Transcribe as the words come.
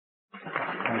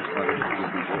Hi,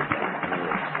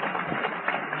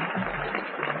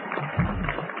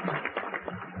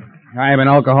 I'm an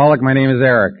alcoholic. My name is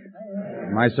Eric.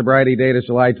 My sobriety date is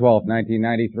July 12th,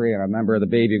 1993, and I'm a member of the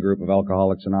baby group of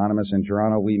Alcoholics Anonymous in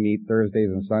Toronto. We meet Thursdays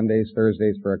and Sundays,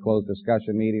 Thursdays for a closed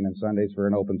discussion meeting and Sundays for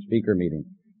an open speaker meeting.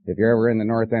 If you're ever in the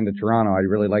north end of Toronto, I'd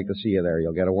really like to see you there.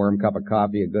 You'll get a warm cup of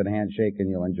coffee, a good handshake, and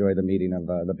you'll enjoy the meeting of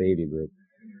the baby group.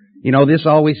 You know, this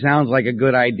always sounds like a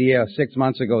good idea. 6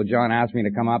 months ago, John asked me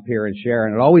to come up here and share,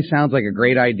 and it always sounds like a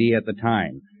great idea at the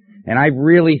time. And I've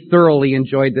really thoroughly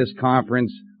enjoyed this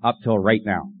conference up till right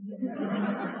now.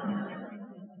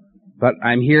 But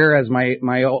I'm here as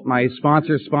my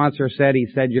sponsor's sponsor said. He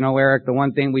said, you know, Eric, the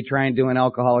one thing we try and do in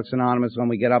Alcoholics Anonymous when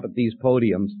we get up at these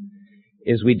podiums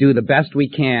is we do the best we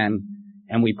can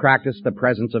and we practice the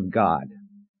presence of God.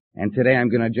 And today I'm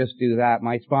going to just do that.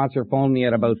 My sponsor phoned me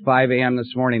at about 5 a.m.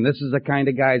 this morning. This is the kind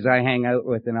of guys I hang out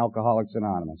with in Alcoholics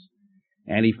Anonymous.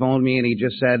 And he phoned me and he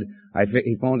just said,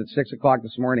 he phoned at 6 o'clock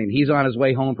this morning. He's on his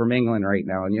way home from England right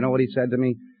now. And you know what he said to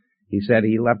me? He said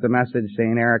he left a message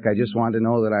saying, Eric, I just wanted to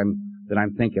know that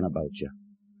I'm thinking about you.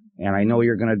 And I know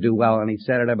you're going to do well. And he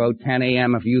said at about 10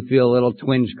 a.m., if you feel a little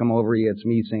twinge come over you, it's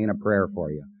me saying a prayer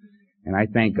for you. And I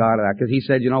thank God for that. Because he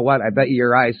said, you know what? I bet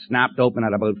your eyes snapped open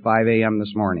at about 5 a.m.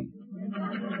 this morning.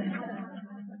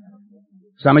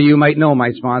 Some of you might know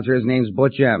my sponsor. His name's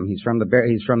Butch M. He's from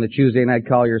the Tuesday Night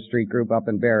Collier Street group up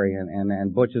in Barrie.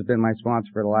 And Butch has been my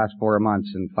sponsor for the last 4 months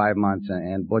and 5 months.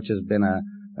 And Butch has been a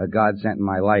godsend in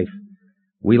my life.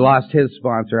 We lost his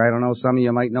sponsor. I don't know, some of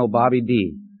you might know Bobby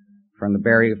D. from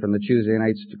the Tuesday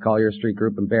Night Collier Street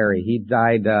group in Barrie. He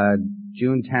died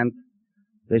June 10th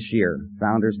this year,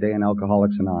 Founders Day in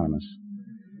Alcoholics Anonymous.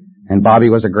 And Bobby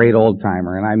was a great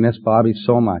old-timer, and I miss Bobby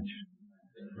so much.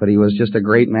 But he was just a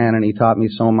great man, and he taught me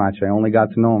so much. I only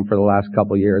got to know him for the last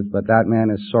couple of years, but that man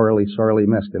is sorely, sorely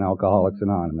missed in Alcoholics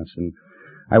Anonymous. And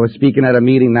I was speaking at a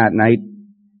meeting that night.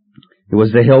 It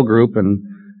was the Hill Group, and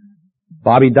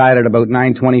Bobby died at about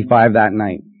 9:25 that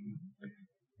night.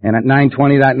 And at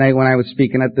 9:20 that night when I was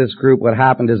speaking at this group, what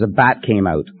happened is a bat came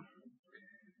out.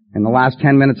 In the last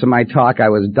 10 minutes of my talk, I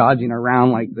was dodging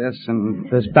around like this, and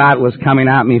this bat was coming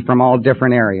at me from all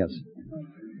different areas.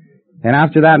 And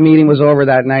after that meeting was over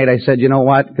that night, I said, you know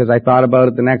what? Because I thought about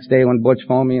it the next day when Butch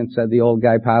phoned me and said the old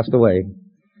guy passed away.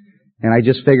 And I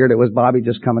just figured it was Bobby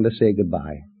just coming to say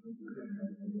goodbye.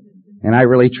 And I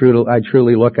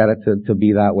truly look at it to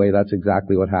be that way. That's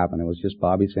exactly what happened. It was just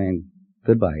Bobby saying,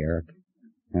 goodbye, Eric.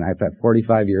 And I've had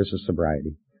 45 years of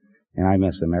sobriety. And I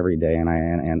miss him every day. And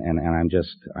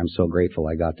I'm so grateful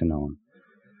I got to know him.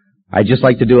 I'd just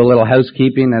like to do a little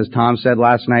housekeeping. As Tom said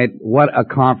last night, what a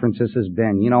conference this has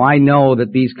been. You know, I know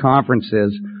that these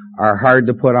conferences are hard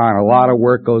to put on. A lot of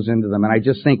work goes into them. And I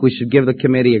just think we should give the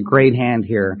committee a great hand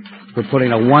here for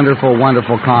putting a wonderful,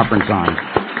 wonderful conference on.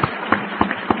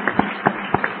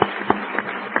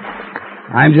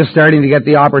 I'm just starting to get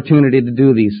the opportunity to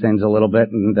do these things a little bit,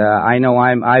 and I know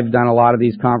I've done a lot of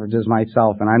these conferences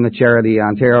myself, and I'm the chair of the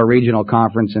Ontario Regional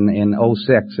Conference in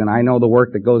 06, and I know the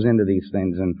work that goes into these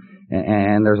things,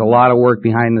 and there's a lot of work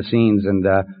behind the scenes and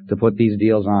to put these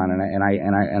deals on,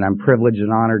 and I'm privileged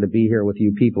and honored to be here with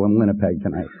you people in Winnipeg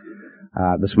tonight,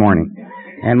 this morning.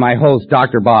 And my host,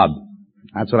 Dr. Bob,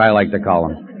 that's what I like to call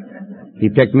him. He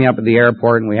picked me up at the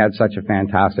airport, and we had such a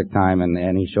fantastic time,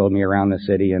 and he showed me around the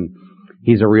city, and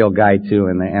he's a real guy too,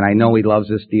 and I know he loves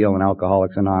this deal in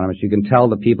Alcoholics Anonymous. You can tell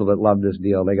the people that love this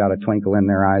deal, they got a twinkle in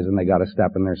their eyes and they got a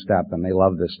step in their step, and they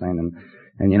love this thing.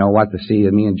 And you know what, to see,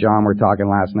 me and John were talking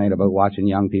last night about watching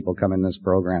young people come in this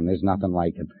program. There's nothing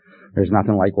like it. There's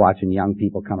nothing like watching young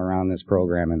people come around this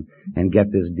program and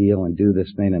get this deal and do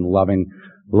this thing and loving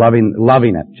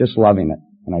it, just loving it.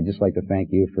 And I'd just like to thank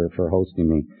you for hosting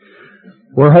me.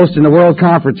 We're hosting the World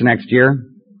Conference next year.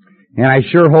 And I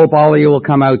sure hope all of you will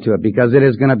come out to it, because it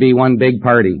is going to be one big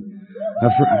party.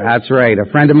 That's right. A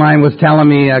friend of mine was telling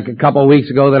me a couple of weeks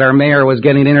ago that our mayor was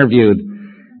getting interviewed.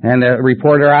 And the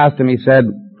reporter asked him, he said,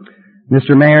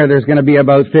 Mr. Mayor, there's going to be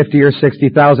about 50 or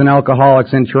 60,000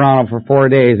 alcoholics in Toronto for 4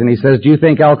 days. And he says, do you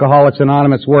think Alcoholics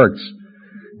Anonymous works?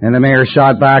 And the mayor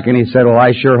shot back and he said, well,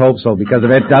 I sure hope so, because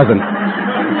if it doesn't,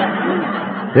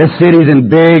 this city's in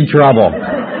big trouble.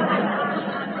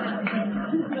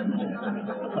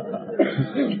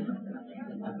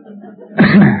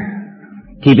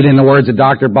 Keep it in the words of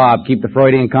Dr. Bob. Keep the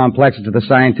Freudian complexes to the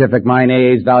scientific mind.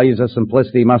 AA's values of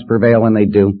simplicity must prevail, and they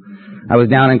do. I was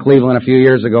down in Cleveland a few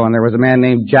years ago, and there was a man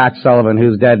named Jack Sullivan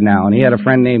who's dead now, and he had a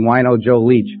friend named Wino Joe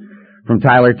Leach from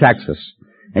Tyler, Texas.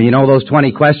 And you know those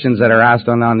 20 questions that are asked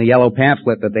on the yellow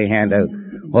pamphlet that they hand out?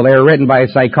 Well, they were written by a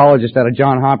psychologist out of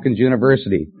Johns Hopkins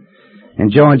University. And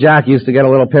Joe and Jack used to get a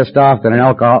little pissed off that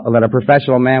that a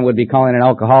professional man would be calling an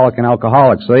alcoholic an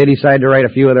alcoholic, so they decided to write a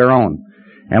few of their own.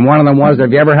 And one of them was,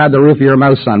 have you ever had the roof of your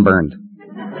mouth sunburned?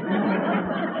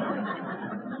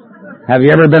 Have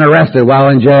you ever been arrested while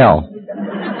in jail?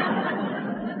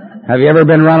 Have you ever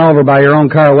been run over by your own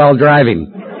car while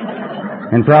driving?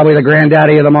 And probably the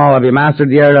granddaddy of them all, have you mastered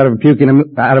the art of puking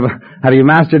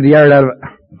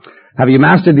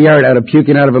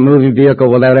out of a moving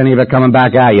vehicle without any of it coming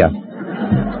back at you?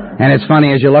 And it's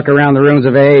funny, as you look around the rooms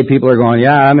of AA, people are going,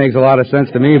 yeah, that makes a lot of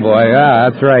sense to me, boy. Yeah,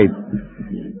 that's right.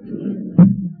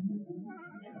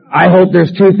 I hope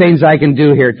there's two things I can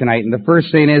do here tonight. And the first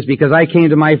thing is, because I came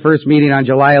to my first meeting on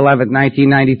July 11th,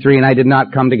 1993, and I did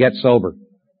not come to get sober.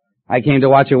 I came to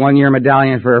watch a one-year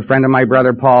medallion for a friend of my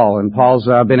brother, Paul. And Paul's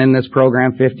been in this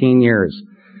program 15 years.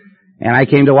 And I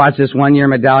came to watch this one-year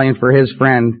medallion for his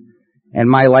friend, and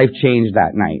my life changed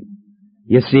that night.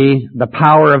 You see, the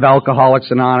power of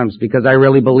Alcoholics Anonymous, because I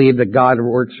really believe that God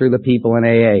works through the people in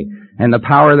AA. And the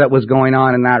power that was going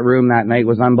on in that room that night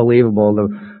was unbelievable.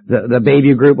 The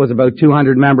Bayview group was about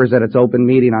 200 members at its open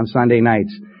meeting on Sunday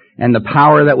nights. And the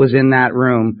power that was in that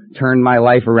room turned my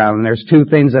life around. And there's two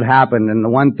things that happened. And the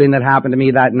one thing that happened to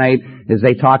me that night is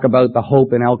they talk about the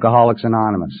hope in Alcoholics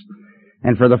Anonymous.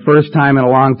 And for the first time in a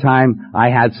long time, I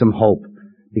had some hope.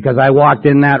 Because I walked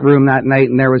in that room that night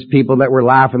and there was people that were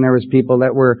laughing, there was people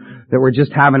that were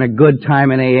just having a good time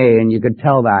in AA, and you could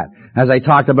tell that. As I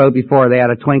talked about before, they had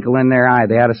a twinkle in their eye,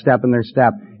 they had a step in their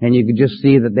step, and you could just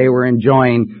see that they were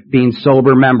enjoying being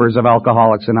sober members of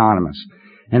Alcoholics Anonymous.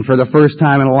 And for the first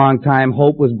time in a long time,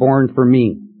 hope was born for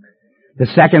me. The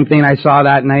second thing I saw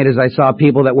that night is I saw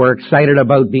people that were excited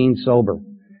about being sober.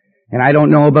 And I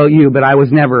don't know about you, but I was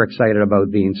never excited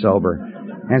about being sober.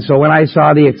 And so when I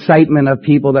saw the excitement of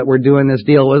people that were doing this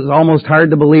deal, it was almost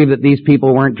hard to believe that these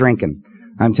people weren't drinking.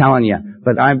 I'm telling you.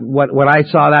 But what I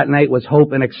saw that night was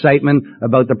hope and excitement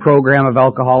about the program of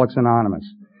Alcoholics Anonymous.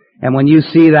 And when you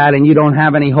see that and you don't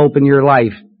have any hope in your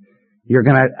life, you're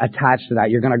going to attach to that.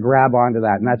 You're going to grab onto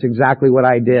that. And that's exactly what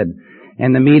I did.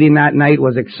 And the meeting that night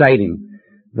was exciting.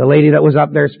 The lady that was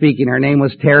up there speaking, her name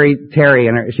was Terry,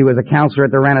 and she was a counselor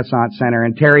at the Renaissance Center.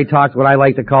 And Terry talked what I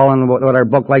like to call, and what our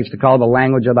book likes to call, the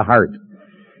language of the heart.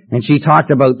 And she talked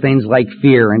about things like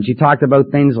fear, and she talked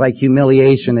about things like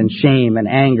humiliation and shame and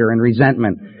anger and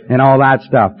resentment and all that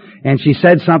stuff. And she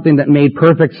said something that made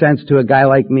perfect sense to a guy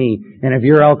like me. And if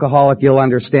you're alcoholic, you'll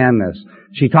understand this.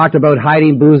 She talked about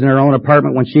hiding booze in her own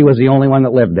apartment when she was the only one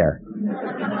that lived there.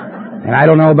 And I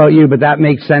don't know about you, but that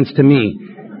makes sense to me.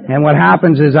 And what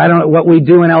happens is, what we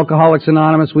do in Alcoholics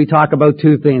Anonymous, we talk about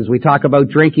two things. We talk about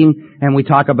drinking and we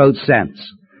talk about sense.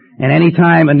 And any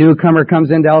time a newcomer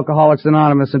comes into Alcoholics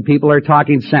Anonymous and people are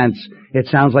talking sense, it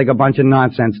sounds like a bunch of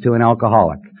nonsense to an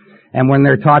alcoholic. And when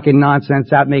they're talking nonsense,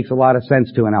 that makes a lot of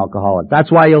sense to an alcoholic.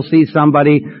 That's why you'll see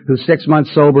somebody who's 6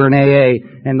 months sober in AA,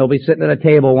 and they'll be sitting at a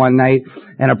table one night,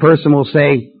 and a person will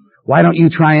say, why don't you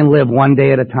try and live one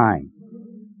day at a time?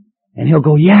 And he'll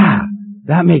go, yeah,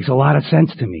 that makes a lot of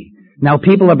sense to me. Now,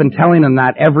 people have been telling him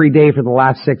that every day for the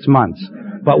last 6 months.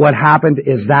 But what happened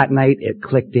is that night it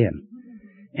clicked in.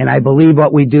 And I believe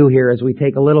what we do here is we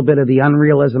take a little bit of the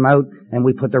unrealism out and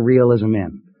we put the realism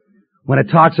in. When it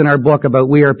talks in our book about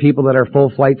we are people that are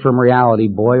full flight from reality,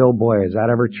 boy, oh boy, is that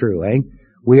ever true, eh?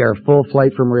 We are full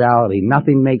flight from reality.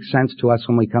 Nothing makes sense to us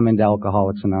when we come into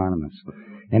Alcoholics Anonymous.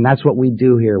 And that's what we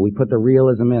do here. We put the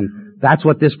realism in. That's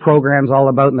what this program's all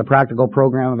about in the practical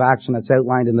program of action that's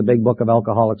outlined in the big book of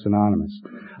Alcoholics Anonymous.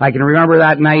 I can remember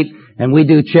that night, and we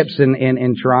do chips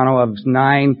in Toronto of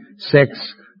 9,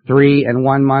 6, 3, and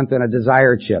 1 month, and a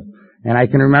desire chip. And I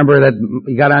can remember that,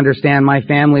 you gotta understand, my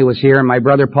family was here, and my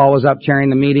brother Paul was up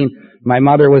chairing the meeting. My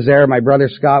mother was there, my brother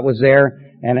Scott was there,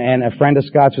 and a friend of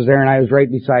Scott's was there, and I was right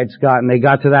beside Scott. And they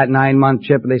got to that 9-month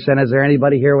chip, and they said, is there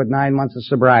anybody here with 9 months of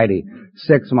sobriety?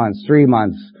 6 months, 3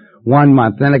 months, 1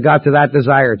 month. Then it got to that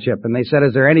desire chip, and they said,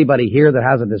 is there anybody here that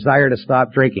has a desire to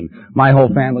stop drinking? My whole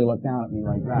family looked down at me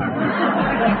like that.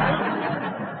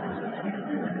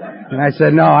 And I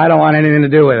said, no, I don't want anything to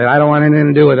do with it. I don't want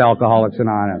anything to do with Alcoholics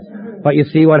Anonymous. But you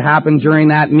see, what happened during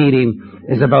that meeting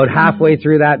is about halfway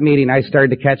through that meeting, I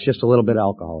started to catch just a little bit of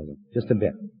alcoholism. Just a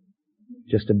bit.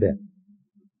 Just a bit.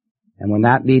 And when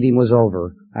that meeting was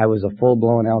over, I was a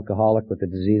full-blown alcoholic with the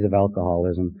disease of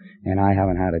alcoholism, and I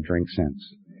haven't had a drink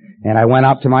since. And I went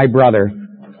up to my brother.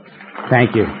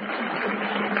 Thank you.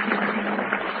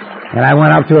 And I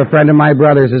went up to a friend of my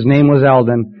brother's. His name was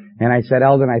Eldon. And I said,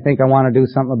 Eldon, I think I want to do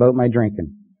something about my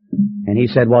drinking. And he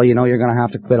said, well, you know, you're going to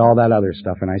have to quit all that other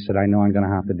stuff. And I said, I know I'm going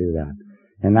to have to do that.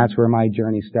 And that's where my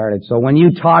journey started. So when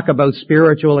you talk about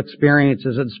spiritual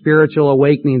experiences and spiritual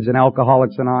awakenings in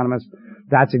Alcoholics Anonymous,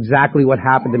 That's exactly what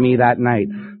happened to me that night.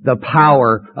 The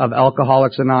power of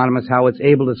Alcoholics Anonymous, how it's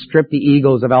able to strip the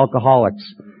egos of alcoholics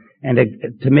and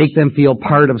to make them feel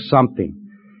part of something.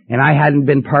 And I hadn't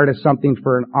been part of something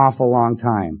for an awful long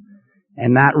time.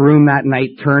 And that room that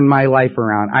night turned my life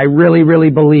around. I really, really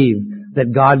believe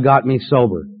that God got me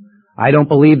sober. I don't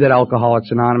believe that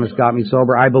Alcoholics Anonymous got me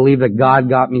sober. I believe that God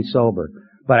got me sober.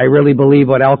 But I really believe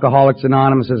what Alcoholics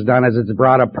Anonymous has done is it's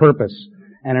brought a purpose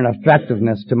and an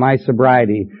effectiveness to my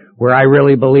sobriety, where I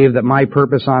really believe that my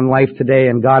purpose on life today,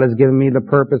 and God has given me the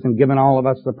purpose and given all of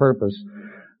us the purpose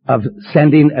of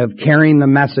carrying the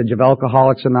message of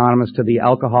Alcoholics Anonymous to the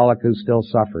alcoholic who still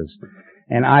suffers.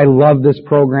 And I love this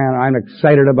program. I'm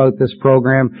excited about this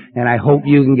program, and I hope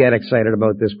you can get excited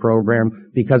about this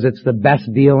program, because it's the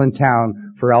best deal in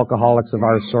town for alcoholics of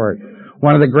our sort.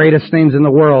 One of the greatest things in the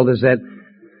world is that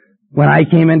when I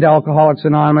came into Alcoholics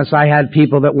Anonymous, I had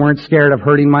people that weren't scared of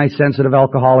hurting my sensitive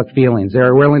alcoholic feelings. They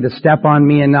were willing to step on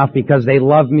me enough because they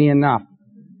loved me enough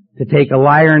to take a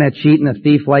liar and a cheat and a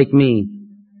thief like me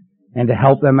and to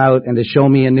help them out and to show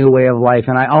me a new way of life.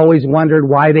 And I always wondered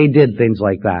why they did things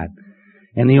like that.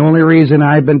 And the only reason,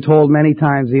 I've been told many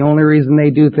times, the only reason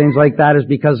they do things like that is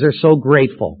because they're so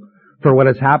grateful for what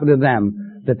has happened to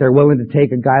them that they're willing to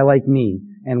take a guy like me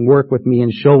and work with me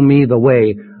and show me the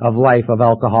way of life of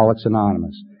Alcoholics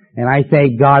Anonymous. And I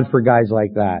thank God for guys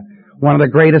like that. One of the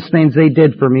greatest things they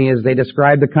did for me is they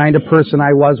described the kind of person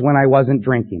I was when I wasn't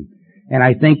drinking. And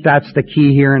I think that's the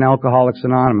key here in Alcoholics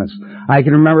Anonymous. I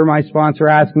can remember my sponsor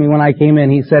asked me when I came in,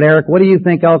 he said, "Eric, what do you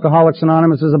think Alcoholics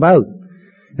Anonymous is about?"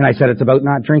 And I said, "It's about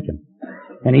not drinking."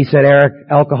 And he said, "Eric,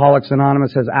 Alcoholics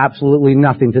Anonymous has absolutely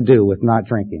nothing to do with not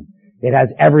drinking. It has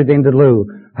everything to do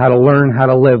how to learn how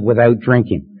to live without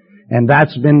drinking." And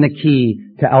that's been the key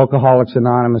to Alcoholics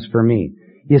Anonymous for me.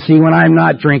 You see, when I'm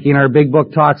not drinking, our big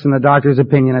book talks in the doctor's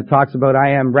opinion, it talks about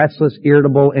I am restless,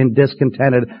 irritable, and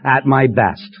discontented at my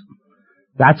best.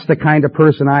 That's the kind of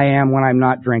person I am when I'm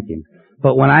not drinking.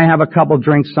 But when I have a couple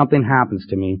drinks, something happens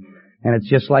to me, and it's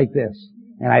just like this.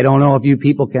 And I don't know if you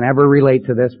people can ever relate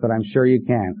to this, but I'm sure you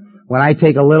can. When I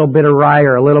take a little bit of rye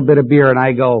or a little bit of beer and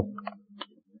I go,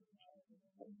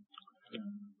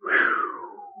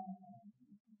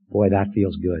 boy, that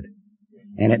feels good.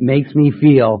 And it makes me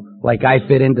feel like I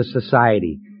fit into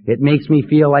society. It makes me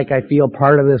feel like I feel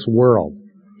part of this world.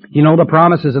 You know the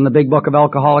promises in the big book of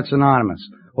Alcoholics Anonymous.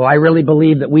 Well, I really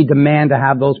believe that we demand to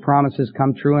have those promises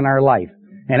come true in our life.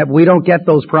 And if we don't get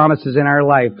those promises in our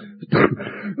life,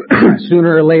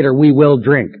 sooner or later we will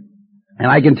drink. And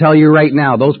I can tell you right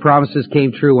now, those promises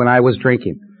came true when I was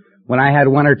drinking. When I had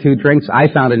one or two drinks, I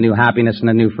found a new happiness and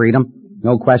a new freedom.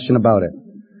 No question about it.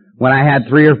 When I had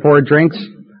 3 or 4 drinks,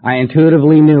 I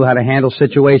intuitively knew how to handle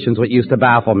situations that used to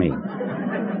baffle me.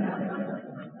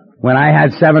 When I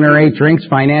had 7 or 8 drinks,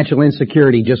 financial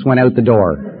insecurity just went out the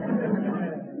door.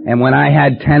 And when I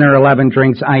had 10 or 11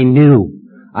 drinks, I knew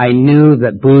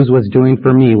that booze was doing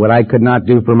for me what I could not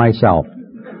do for myself.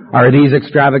 Are these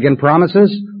extravagant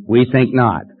promises? We think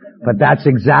not. But that's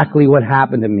exactly what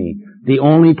happened to me. The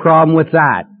only problem with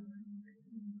that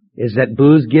is that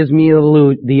booze gives me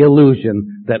the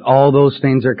illusion that all those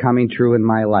things are coming true in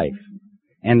my life.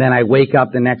 And then I wake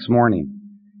up the next morning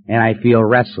and I feel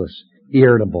restless,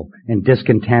 irritable, and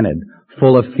discontented,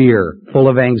 full of fear, full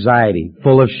of anxiety,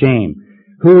 full of shame.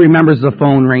 Who remembers the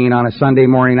phone ringing on a Sunday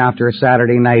morning after a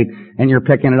Saturday night and you're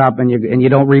picking it up and you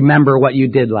don't remember what you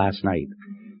did last night?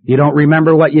 You don't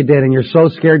remember what you did and you're so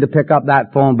scared to pick up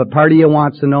that phone, but part of you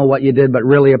wants to know what you did, but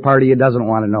really a part of you doesn't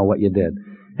want to know what you did.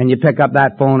 And you pick up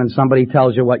that phone and somebody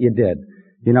tells you what you did.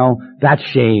 You know, that's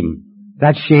shame.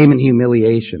 That's shame and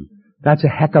humiliation. That's a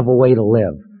heck of a way to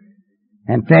live.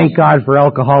 And thank God for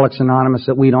Alcoholics Anonymous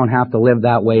that we don't have to live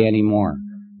that way anymore.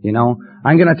 You know,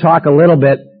 I'm going to talk a little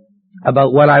bit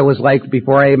about what I was like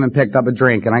before I even picked up a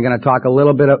drink, and I'm going to talk a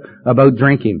little bit about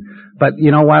drinking. But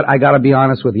you know what? I got to be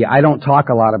honest with you. I don't talk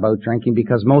a lot about drinking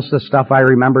because most of the stuff I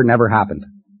remember never happened.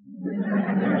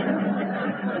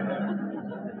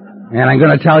 And I'm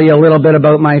going to tell you a little bit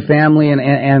about my family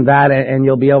and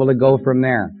you'll be able to go from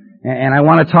there. And I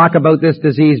want to talk about this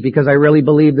disease because I really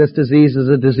believe this disease is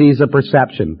a disease of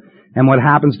perception. And what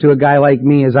happens to a guy like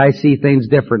me is I see things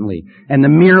differently. And the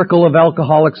miracle of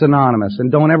Alcoholics Anonymous, and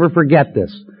don't ever forget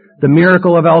this, the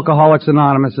miracle of Alcoholics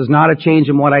Anonymous is not a change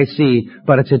in what I see,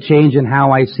 but it's a change in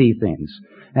how I see things.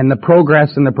 And the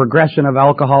progress and the progression of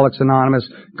Alcoholics Anonymous,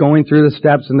 going through the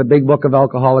steps in the big book of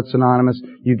Alcoholics Anonymous,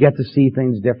 you get to see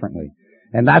things differently.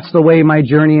 And that's the way my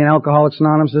journey in Alcoholics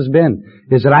Anonymous has been,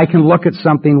 is that I can look at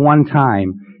something one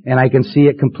time and I can see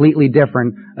it completely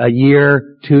different a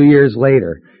year, 2 years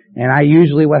later. And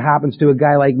usually what happens to a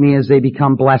guy like me is they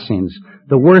become blessings.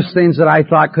 The worst things that I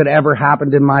thought could ever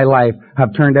happen in my life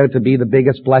have turned out to be the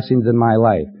biggest blessings in my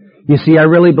life. You see, I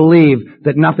really believe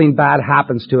that nothing bad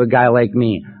happens to a guy like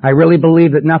me. I really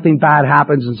believe that nothing bad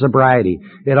happens in sobriety.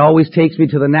 It always takes me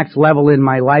to the next level in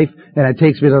my life, and it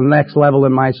takes me to the next level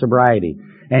in my sobriety.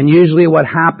 And usually what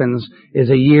happens is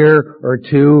a year or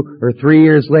 2 or 3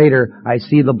 years later, I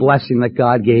see the blessing that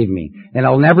God gave me. And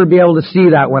I'll never be able to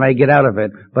see that when I get out of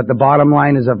it. But the bottom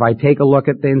line is if I take a look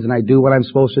at things and I do what I'm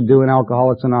supposed to do in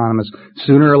Alcoholics Anonymous,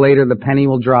 sooner or later the penny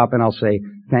will drop and I'll say,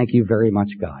 thank you very much,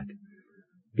 God.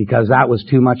 Because that was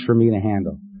too much for me to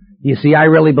handle. You see, I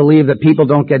really believe that people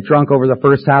don't get drunk over the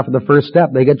first half of the first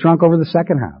step. They get drunk over the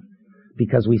second half.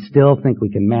 Because we still think we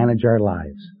can manage our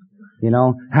lives. You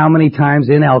know, how many times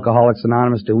in Alcoholics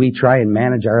Anonymous do we try and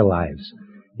manage our lives?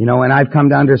 You know, and I've come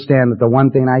to understand that the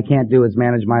one thing I can't do is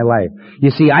manage my life.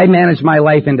 You see, I manage my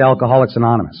life into Alcoholics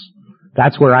Anonymous.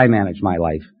 That's where I manage my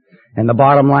life. And the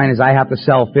bottom line is I have to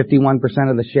sell 51%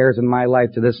 of the shares in my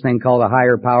life to this thing called a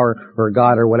higher power or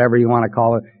God or whatever you want to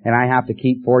call it, and I have to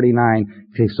keep 49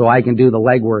 so I can do the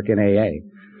legwork in AA.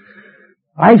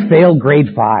 I failed grade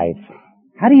 5.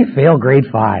 How do you fail grade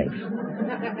 5?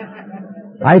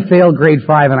 I failed grade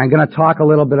 5, and I'm going to talk a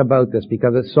little bit about this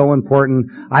because it's so important.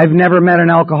 I've never met an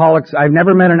alcoholic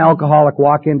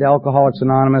walk into Alcoholics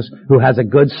Anonymous who has a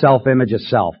good self-image of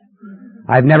self.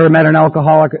 I've never met an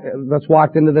alcoholic that's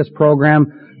walked into this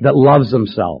program that loves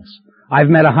themselves. I've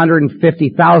met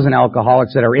 150,000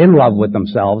 alcoholics that are in love with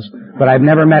themselves, but I've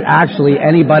never met actually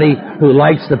anybody who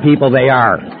likes the people they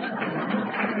are.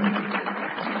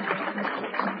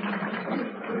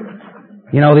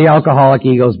 You know, the alcoholic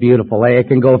ego is beautiful. It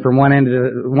can go from one end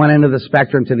of the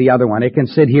spectrum to the other one. It can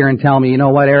sit here and tell me, you know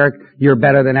what, Eric, you're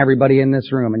better than everybody in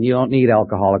this room and you don't need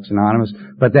Alcoholics Anonymous.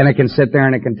 But then it can sit there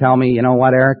and it can tell me, you know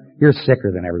what, Eric, you're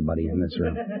sicker than everybody in this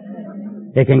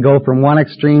room. It can go from one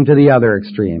extreme to the other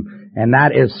extreme. And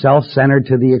that is self-centered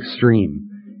to the extreme.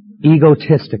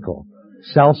 Egotistical.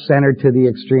 Self-centered to the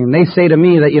extreme. They say to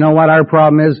me that, you know what, our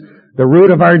problem is the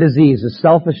root of our disease is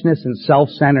selfishness and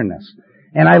self-centeredness.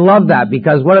 And I love that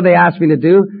because what do they ask me to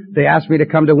do? They ask me to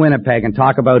come to Winnipeg and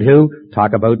talk about who?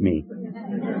 Talk about me.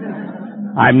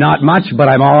 I'm not much, but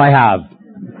I'm all I have.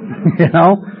 You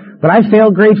know? But I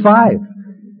failed grade 5.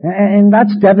 And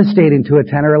that's devastating to a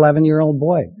 10 or 11-year-old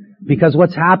boy. Because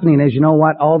what's happening is, you know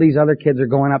what? All these other kids are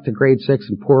going up to grade 6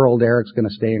 and poor old Eric's going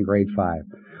to stay in grade 5.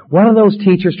 What are those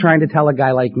teachers trying to tell a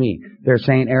guy like me? They're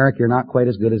saying, Eric, you're not quite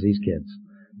as good as these kids.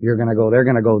 You're going to go, they're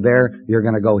going to go there, you're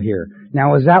going to go here.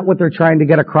 Now, is that what they're trying to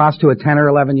get across to a 10 or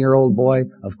 11-year-old boy?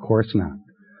 Of course not.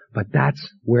 But that's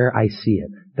where I see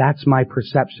it. That's my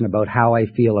perception about how I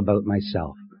feel about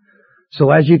myself.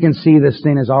 So as you can see, this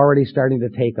thing is already starting to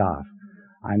take off.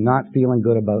 I'm not feeling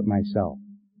good about myself,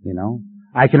 you know.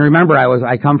 I can remember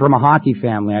I come from a hockey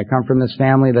family. I come from this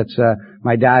family that's,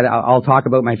 my dad, I'll talk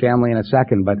about my family in a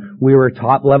second, but we were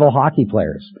top level hockey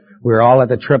players. We were all at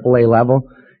the AAA level.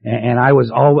 And I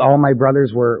was, all my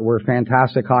brothers were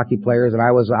fantastic hockey players, and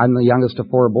I'm the youngest of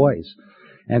 4 boys.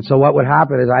 And so what would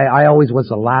happen is I always was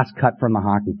the last cut from the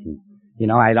hockey team. You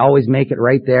know, I'd always make it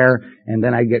right there, and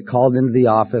then I'd get called into the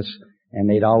office, and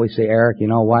they'd always say, Eric, you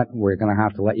know what? We're gonna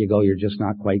have to let you go. You're just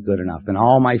not quite good enough. And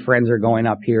all my friends are going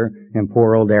up here, and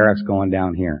poor old Eric's going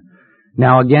down here.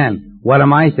 Now again, what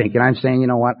am I thinking? I'm saying, you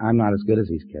know what? I'm not as good as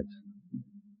these kids.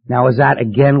 Now, is that,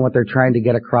 again, what they're trying to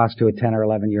get across to a 10 or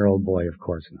 11-year-old boy? Of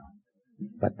course not.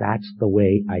 But that's the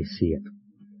way I see it.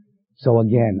 So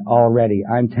again, already,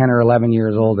 I'm 10 or 11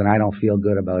 years old and I don't feel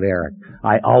good about Eric.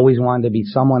 I always wanted to be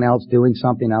someone else doing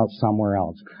something else somewhere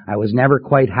else. I was never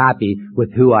quite happy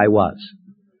with who I was.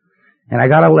 And I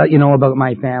gotta let you know about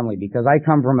my family because I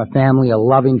come from a family, a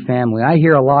loving family. I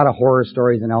hear a lot of horror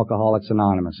stories in Alcoholics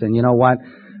Anonymous. And you know what?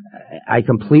 I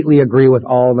completely agree with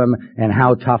all of them and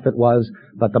how tough it was.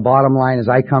 But the bottom line is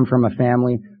I come from a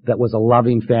family that was a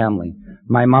loving family.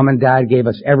 My mom and dad gave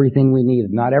us everything we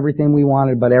needed. Not everything we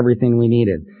wanted, but everything we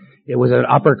needed. It was an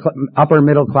upper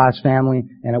middle class family,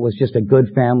 and it was just a good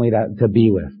family to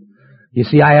be with. You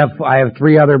see, I have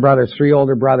 3 other brothers, 3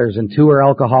 older brothers, and 2 are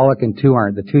alcoholic and 2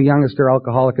 aren't. The 2 youngest are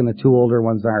alcoholic and the 2 older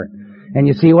ones aren't. And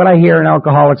you see, what I hear in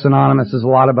Alcoholics Anonymous is a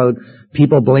lot about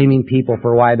people blaming people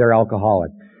for why they're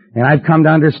alcoholic. And I've come to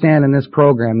understand in this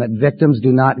program that victims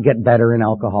do not get better in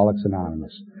Alcoholics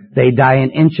Anonymous. They die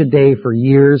an inch a day for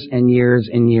years and years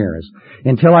and years.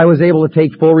 Until I was able to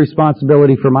take full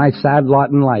responsibility for my sad lot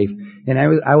in life, and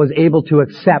I was able to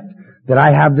accept that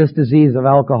I have this disease of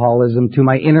alcoholism to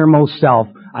my innermost self,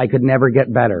 I could never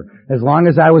get better. As long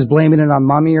as I was blaming it on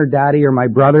mommy or daddy or my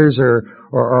brothers or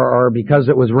or because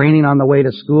it was raining on the way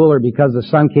to school, or because the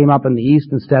sun came up in the east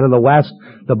instead of the west.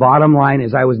 The bottom line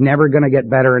is I was never going to get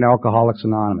better in Alcoholics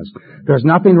Anonymous. There's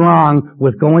nothing wrong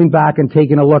with going back and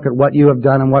taking a look at what you have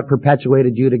done and what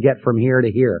perpetuated you to get from here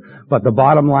to here. But the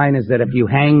bottom line is that if you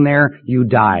hang there, you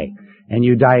die. And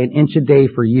you die an inch a day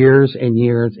for years and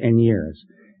years and years.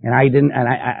 And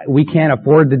we can't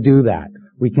afford to do that.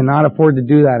 We cannot afford to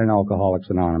do that in Alcoholics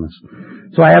Anonymous.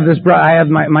 So I have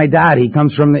my dad. He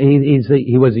comes from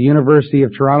he was the University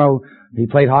of Toronto. He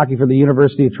played hockey for the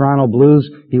University of Toronto Blues.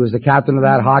 He was the captain of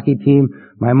that hockey team.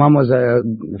 My mom was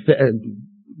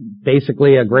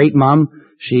basically a great mom.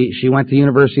 She went to the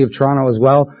University of Toronto as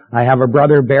well. I have a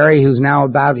brother, Barry, who's now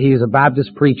he's a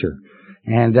Baptist preacher.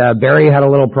 And Barry had a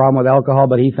little problem with alcohol,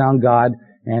 but he found God.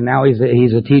 And now he's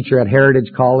a teacher at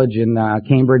Heritage College in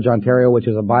Cambridge, Ontario, which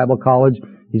is a Bible college.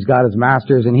 He's got his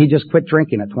master's, and he just quit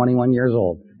drinking at 21 years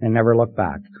old and never looked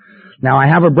back. Now, I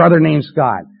have a brother named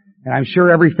Scott, and I'm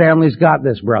sure every family's got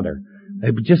this brother.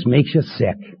 It just makes you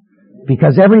sick,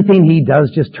 because everything he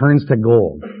does just turns to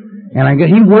gold. And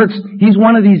he's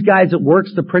one of these guys that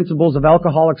works the principles of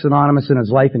Alcoholics Anonymous in his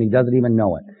life, and he doesn't even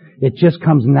know it. It just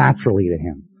comes naturally to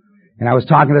him. And I was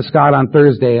talking to Scott on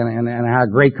Thursday, and I had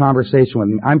a great conversation with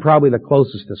him. I'm probably the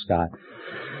closest to Scott.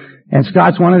 And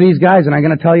Scott's one of these guys, and I'm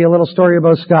going to tell you a little story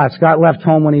about Scott. Scott left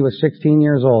home when he was 16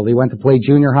 years old. He went to play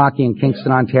junior hockey in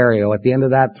Kingston, Ontario. At the end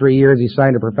of that 3 years, he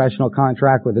signed a professional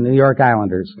contract with the New York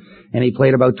Islanders. And he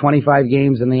played about 25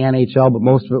 games in the NHL, but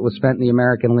most of it was spent in the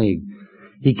American League.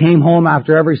 He came home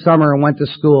after every summer and went to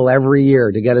school every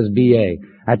year to get his BA.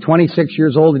 At 26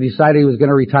 years old, he decided he was going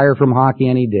to retire from hockey,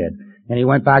 and he did. And he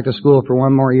went back to school for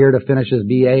one more year to finish his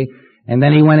BA. And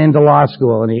then he went into law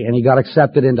school, and he got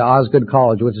accepted into Osgoode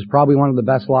College, which is probably one of the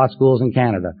best law schools in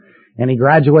Canada. And he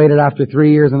graduated after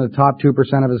 3 years in the top 2%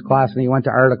 of his class, and he went to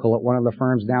Article at one of the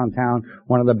firms downtown,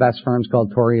 one of the best firms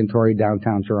called Torrey & Torrey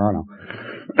downtown Toronto.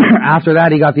 After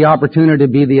that, he got the opportunity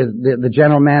to be the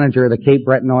general manager of the Cape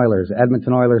Breton Oilers,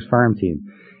 Edmonton Oilers farm team.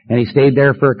 And he stayed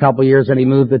there for a couple of years, and he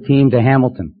moved the team to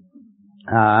Hamilton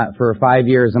for 5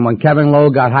 years. And when Kevin Lowe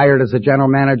got hired as the general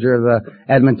manager of the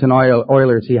Edmonton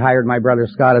Oilers, he hired my brother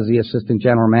Scott as the assistant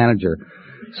general manager.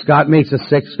 Scott makes a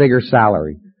 6-figure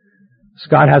salary.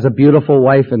 Scott has a beautiful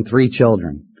wife and 3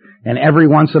 children. And every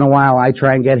once in a while, I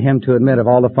try and get him to admit of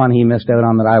all the fun he missed out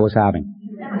on that I was having.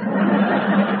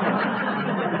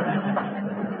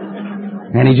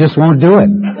 And he just won't do it.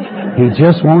 He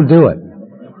just won't do it.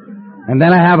 And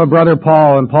then I have a brother,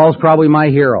 Paul, and Paul's probably my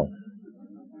hero.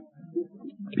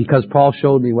 Because Paul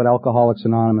showed me what Alcoholics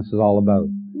Anonymous is all about.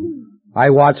 I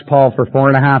watched Paul for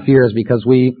 4.5 years because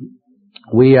me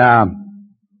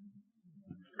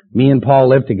and Paul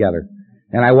lived together.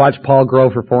 And I watched Paul grow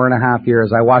for 4.5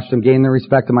 years. I watched him gain the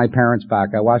respect of my parents back.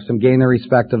 I watched him gain the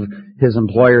respect of his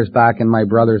employers back and my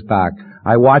brothers back.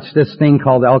 I watched this thing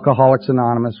called Alcoholics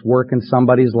Anonymous work in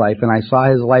somebody's life, and I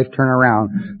saw his life turn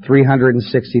around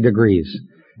 360 degrees.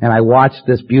 And I watched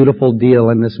this beautiful deal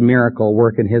and this miracle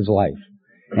work in his life.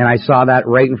 And I saw that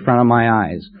right in front of my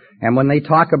eyes. And when they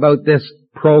talk about this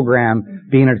program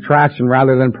being an attraction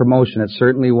rather than promotion, it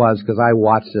certainly was, because I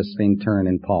watched this thing turn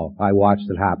in Paul. I watched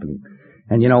it happening.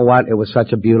 And you know what? It was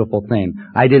such a beautiful thing.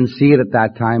 I didn't see it at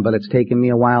that time, but it's taken me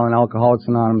a while in Alcoholics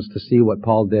Anonymous to see what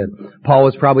Paul did. Paul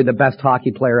was probably the best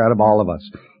hockey player out of all of us.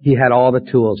 He had all the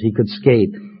tools. He could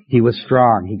skate. He was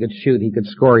strong. He could shoot. He could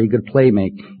score. He could play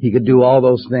make. He could do all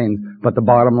those things. But the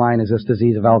bottom line is this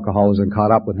disease of alcoholism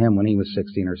caught up with him when he was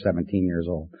 16 or 17 years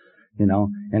old. You know,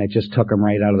 and it just took him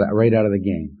right out of the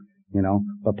game. You know,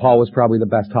 but Paul was probably the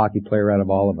best hockey player out of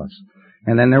all of us.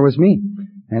 And then there was me.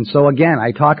 And so again,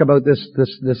 I talk about this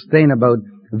thing about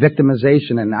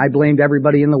victimization, and I blamed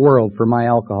everybody in the world for my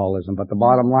alcoholism. But the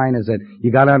bottom line is that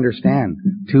you gotta understand,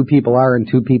 2 people are and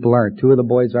 2 people aren't. 2 of the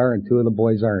boys are and 2 of the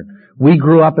boys aren't. We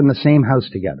grew up in the same house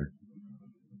together.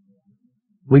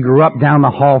 We grew up down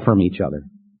the hall from each other.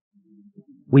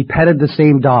 We petted the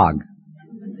same dog.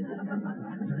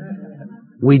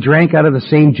 We drank out of the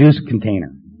same juice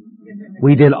container.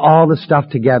 We did all the stuff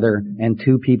together, and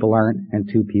 2 people aren't and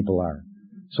 2 people are.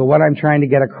 So what I'm trying to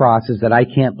get across is that I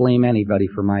can't blame anybody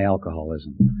for my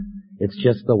alcoholism. It's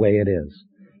just the way it is.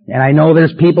 And I know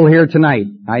there's people here tonight.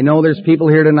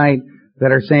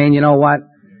 That are saying, you know what?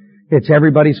 It's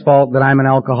everybody's fault that I'm an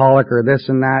alcoholic or this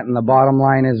and that. And the bottom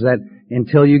line is that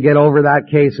until you get over that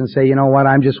case and say, you know what?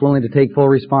 I'm just willing to take full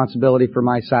responsibility for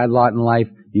my side lot in life,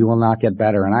 you will not get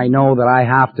better. And I know that I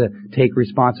have to take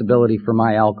responsibility for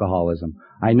my alcoholism.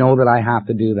 I know that I have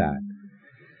to do that.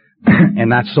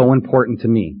 And that's so important to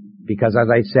me, because as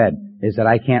I said, is that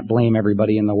I can't blame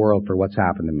everybody in the world for what's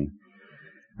happened to me.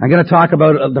 I'm going to talk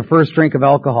about the first drink of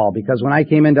alcohol, because when I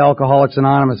came into Alcoholics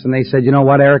Anonymous and they said, you know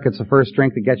what, Eric, it's the first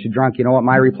drink that gets you drunk, you know what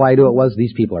my reply to it was?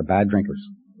 These people are bad drinkers.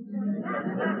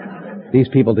 These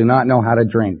people do not know how to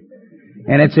drink.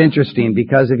 And it's interesting,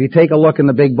 because if you take a look in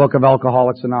the Big Book of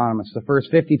Alcoholics Anonymous, the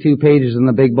first 52 pages in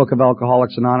the Big Book of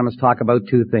Alcoholics Anonymous talk about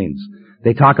two things.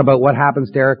 They talk about what happens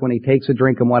to Eric when he takes a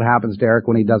drink and what happens to Eric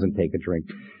when he doesn't take a drink.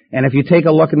 And if you take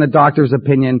a look in the doctor's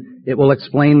opinion, it will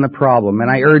explain the problem.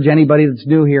 And I urge anybody that's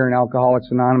new here in Alcoholics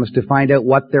Anonymous to find out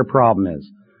what their problem is,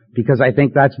 because I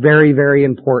think that's very, very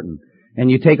important. And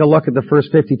you take a look at the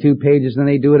first 52 pages, and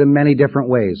they do it in many different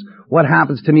ways. What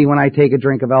happens to me when I take a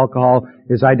drink of alcohol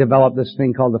is I develop this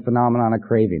thing called the phenomenon of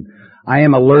craving. I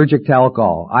am allergic to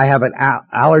alcohol. I have an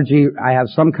allergy. I have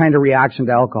some kind of reaction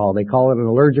to alcohol. They call it an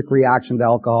allergic reaction to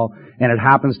alcohol, and it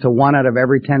happens to 1 out of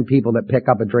every 10 people that pick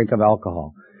up a drink of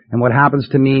alcohol. And what happens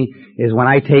to me is when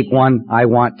I take 1, I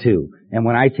want 2. And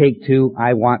when I take 2,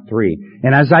 I want 3.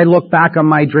 And as I look back on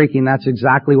my drinking, that's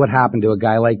exactly what happened to a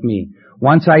guy like me.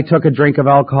 Once I took a drink of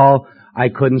alcohol, I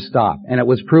couldn't stop. And it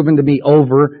was proven to me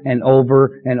over and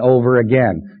over and over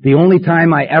again. The only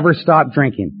time I ever stopped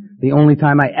drinking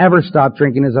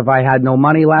is if I had no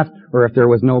money left or if there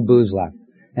was no booze left.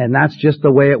 And that's just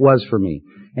the way it was for me.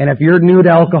 And if you're new to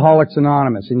Alcoholics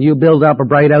Anonymous and you build up a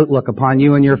bright outlook upon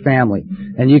you and your family,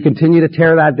 and you continue to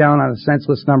tear that down on a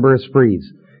senseless number of sprees,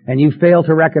 and you fail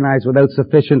to recognize without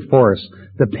sufficient force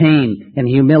the pain and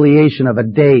humiliation of a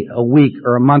day, a week,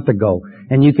 or a month ago,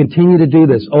 and you continue to do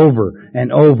this over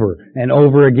and over and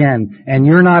over again, and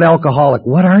you're not alcoholic,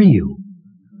 what are you?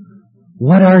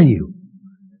 What are you?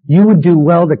 You would do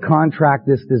well to contract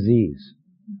this disease.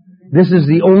 This is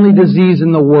the only disease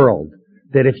in the world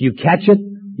that if you catch it,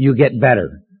 you get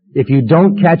better. If you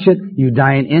don't catch it, you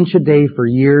die an inch a day for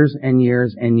years and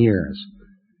years and years.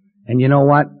 And you know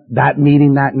what? That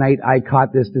meeting that night, I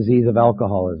caught this disease of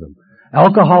alcoholism.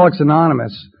 Alcoholics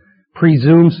Anonymous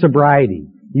presumes sobriety.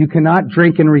 You cannot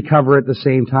drink and recover at the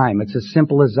same time. It's as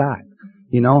simple as that.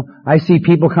 You know, I see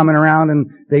people coming around and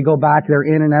they go back, they're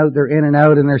in and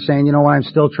out, and they're saying, you know what, I'm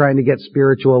still trying to get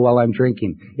spiritual while I'm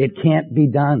drinking. It can't be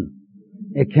done.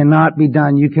 It cannot be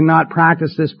done. You cannot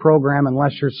practice this program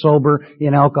unless you're sober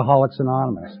in Alcoholics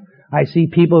Anonymous. I see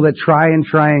people that try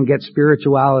and get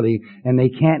spirituality, and they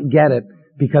can't get it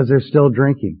because they're still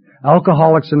drinking.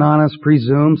 Alcoholics Anonymous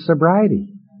presumes sobriety.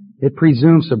 It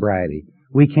presumes sobriety.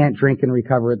 We can't drink and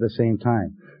recover at the same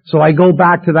time. So I go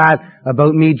back to that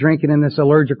about me drinking and this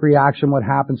allergic reaction, what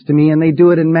happens to me, and they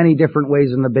do it in many different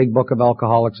ways in the Big Book of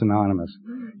Alcoholics Anonymous.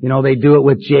 You know, they do it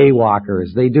with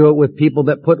jaywalkers. They do it with people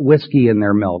that put whiskey in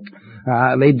their milk.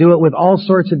 They do it with all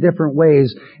sorts of different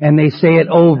ways, and they say it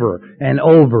over and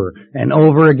over and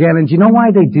over again. And do you know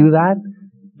why they do that?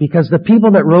 Because the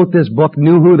people that wrote this book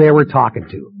knew who they were talking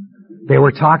to. They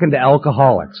were talking to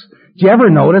alcoholics. Do you ever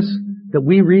notice that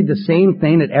we read the same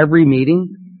thing at every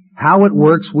meeting? How it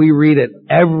works, we read it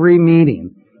every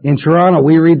meeting. In Toronto,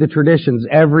 we read the traditions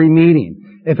every meeting.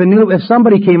 If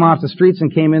somebody came off the streets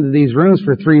and came into these rooms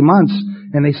for 3 months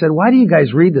and they said, why do you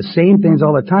guys read the same things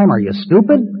all the time? Are you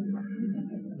stupid?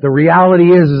 The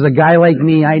reality is a guy like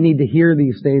me, I need to hear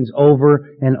these things over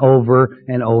and over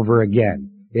and over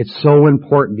again. It's so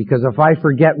important, because if I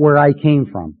forget where I came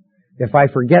from,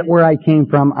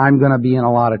 I'm going to be in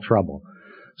a lot of trouble.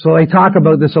 So they talk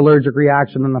about this allergic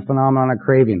reaction and the phenomenon of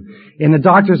craving. In the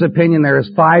doctor's opinion, there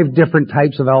is 5 different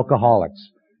types of alcoholics.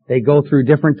 They go through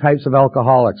different types of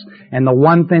alcoholics. And the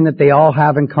one thing that they all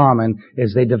have in common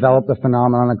is they develop the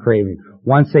phenomenon of craving.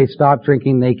 Once they start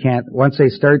drinking, they can't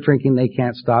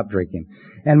stop drinking.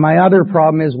 And my other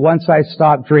problem is once I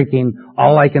stop drinking,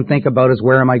 all I can think about is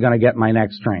where am I going to get my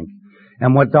next drink?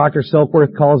 And what Dr.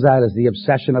 Silkworth calls that is the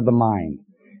obsession of the mind.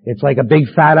 It's like a big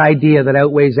fat idea that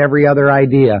outweighs every other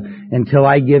idea until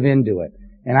I give into it.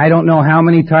 And I don't know how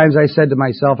many times I said to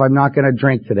myself, I'm not going to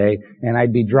drink today, and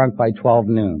I'd be drunk by 12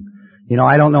 noon. You know,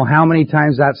 I don't know how many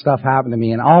times that stuff happened to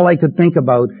me, and all I could think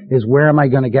about is where am I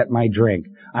going to get my drink?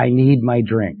 I need my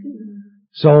drink.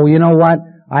 So you know what?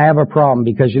 I have a problem,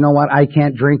 because you know what? I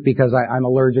can't drink because I'm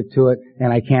allergic to it,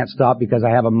 and I can't stop because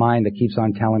I have a mind that keeps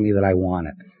on telling me that I want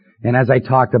it. And as I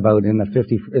talked about in the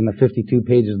 52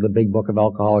 pages of the Big Book of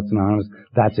Alcoholics Anonymous,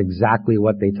 that's exactly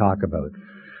what they talk about.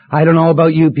 I don't know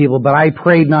about you people, but I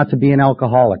prayed not to be an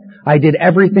alcoholic. I did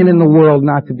everything in the world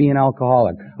not to be an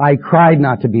alcoholic. I cried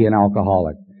not to be an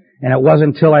alcoholic. And it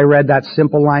wasn't until I read that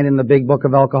simple line in the Big Book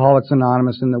of Alcoholics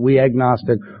Anonymous in the We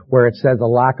Agnostic where it says, a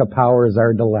lack of power is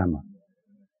our dilemma.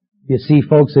 You see,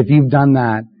 folks, if you've done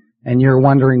that and you're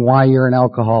wondering why you're an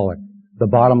alcoholic, the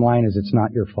bottom line is it's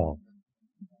not your fault.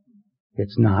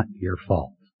 It's not your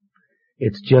fault.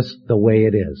 It's just the way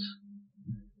it is.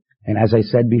 And as I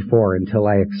said before, until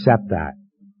I accept that,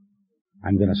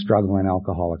 I'm going to struggle in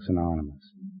Alcoholics Anonymous.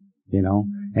 You know?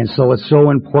 And so it's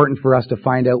so important for us to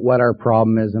find out what our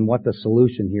problem is and what the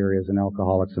solution here is in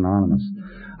Alcoholics Anonymous.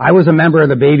 I was a member of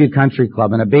the Bayview Country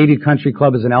Club, and a Bayview Country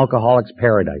Club is an alcoholic's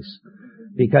paradise.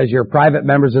 Because you're private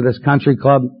members of this country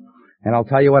club, and I'll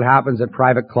tell you what happens at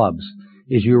private clubs,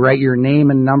 is you write your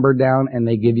name and number down and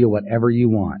they give you whatever you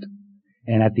want.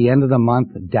 And at the end of the month,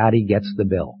 Daddy gets the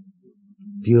bill.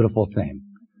 Beautiful thing.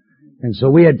 And so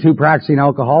we had 2 practicing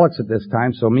alcoholics at this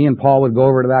time, so me and Paul would go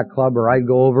over to that club, or I'd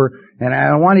go over, and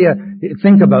I want you to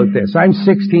think about this. I'm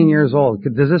 16 years old.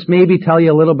 Does this maybe tell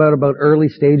you a little bit about early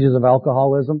stages of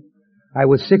alcoholism? I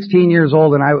was 16 years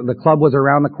old, and the club was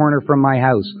around the corner from my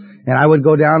house. And I would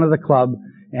go down to the club,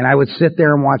 and I would sit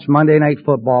there and watch Monday Night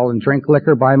Football and drink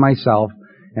liquor by myself.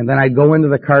 And then I'd go into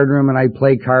the card room and I'd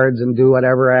play cards and do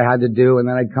whatever I had to do, and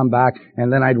then I'd come back,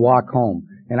 and then I'd walk home.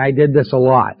 And I did this a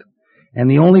lot. And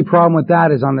the only problem with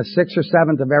that is on the 6th or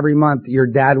 7th of every month, your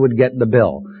dad would get the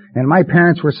bill. And my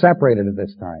parents were separated at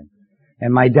this time.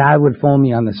 And my dad would phone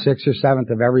me on the 6th or 7th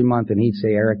of every month, and he'd say,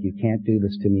 Eric, you can't do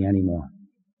this to me anymore.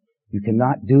 You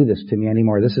cannot do this to me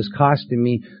anymore. This is costing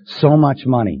me so much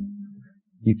money.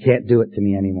 You can't do it to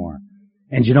me anymore.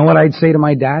 And you know what I'd say to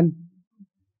my dad?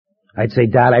 I'd say,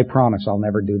 Dad, I promise I'll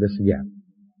never do this again.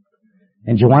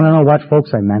 And you want to know what,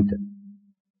 folks? I meant it.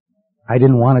 I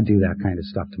didn't want to do that kind of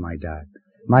stuff to my dad.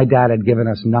 My dad had given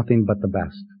us nothing but the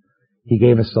best. He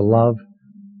gave us the love.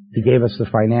 He gave us the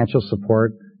financial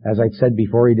support. As I said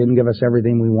before, he didn't give us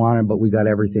everything we wanted, but we got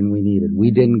everything we needed.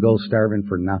 We didn't go starving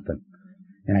for nothing.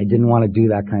 And I didn't want to do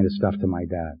that kind of stuff to my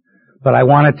dad. But I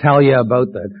want to tell you about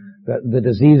the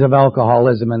disease of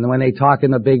alcoholism. And when they talk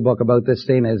in the big book about this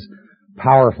thing, is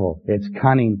powerful. It's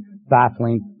cunning,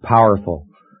 baffling, powerful.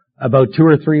 About 2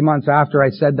 or 3 months after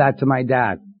I said that to my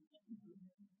dad,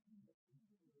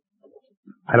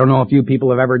 I don't know if you people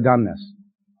have ever done this,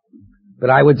 but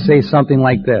I would say something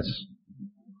like this.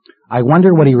 I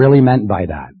wonder what he really meant by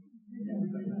that.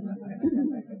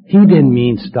 He didn't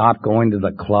mean stop going to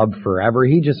the club forever.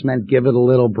 He just meant give it a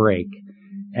little break.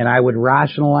 And I would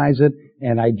rationalize it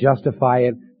and I'd justify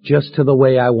it just to the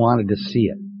way I wanted to see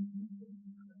it.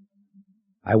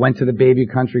 I went to the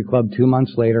Bayview Country Club 2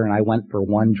 months later, and I went for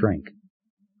 1 drink.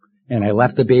 And I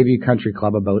left the Bayview Country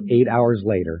Club about 8 hours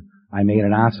later. I made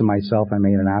an ass of myself, I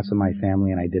made an ass of my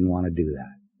family, and I didn't want to do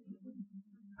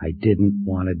that. I didn't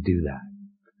want to do that.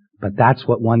 But that's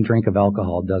what 1 drink of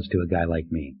alcohol does to a guy like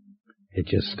me. It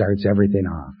just starts everything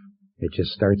off. It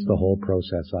just starts the whole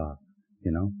process off,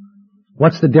 you know?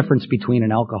 What's the difference between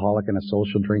an alcoholic and a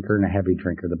social drinker and a heavy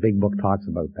drinker? The big book talks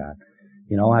about that.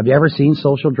 You know, have you ever seen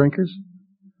social drinkers?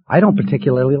 I don't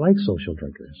particularly like social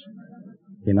drinkers.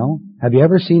 You know, have you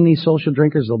ever seen these social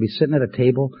drinkers? They'll be sitting at a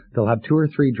table, they'll have 2 or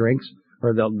 3 drinks,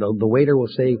 or the waiter will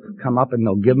say, come up, and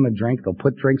they'll give them a drink, they'll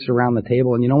put drinks around the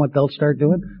table, and you know what they'll start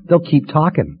doing? They'll keep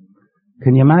talking.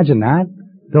 Can you imagine that?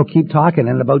 They'll keep talking,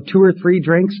 and about 2 or 3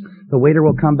 drinks, the waiter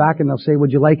will come back and they'll say,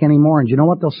 would you like any more? And you know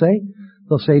what they'll say?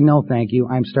 They'll say, no, thank you,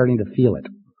 I'm starting to feel it.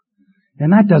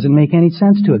 And that doesn't make any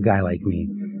sense to a guy like me,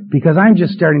 because I'm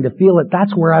just starting to feel it.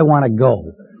 That's where I want to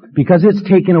go, because it's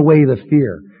taken away the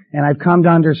fear. And I've come to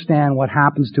understand what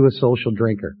happens to a social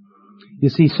drinker. You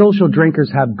see, social drinkers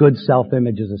have good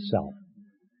self-images of self.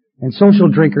 And social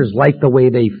drinkers like the way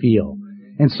they feel.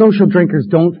 And social drinkers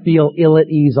don't feel ill at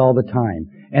ease all the time.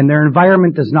 And their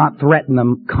environment does not threaten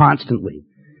them constantly.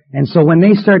 And so when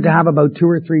they start to have about 2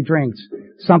 or 3 drinks,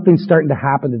 something's starting to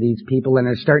happen to these people, and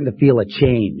they're starting to feel a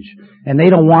change. And they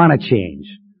don't want to change.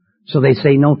 So they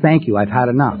say, no thank you, I've had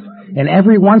enough. And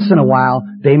every once in a while,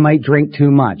 they might drink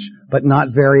too much, but not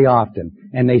very often.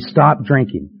 And they stop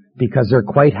drinking because they're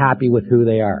quite happy with who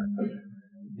they are.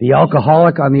 The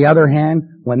alcoholic, on the other hand,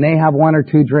 when they have 1 or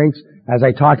 2 drinks, as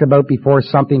I talked about before,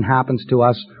 something happens to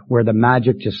us where the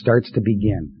magic just starts to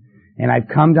begin. And I've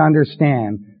come to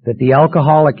understand that the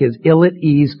alcoholic is ill at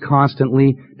ease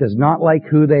constantly, does not like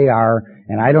who they are,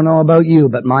 and I don't know about you,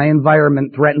 but my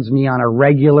environment threatens me on a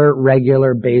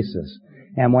regular basis.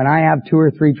 And when I have 2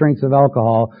 or 3 drinks of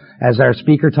alcohol, as our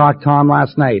speaker talked Tom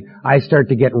last night, I start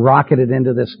to get rocketed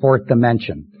into this 4th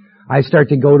dimension. I start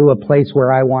to go to a place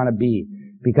where I want to be,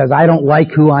 because I don't like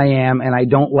who I am and I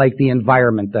don't like the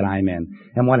environment that I'm in.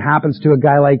 And what happens to a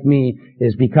guy like me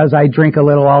is, because I drink a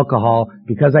little alcohol,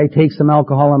 because I take some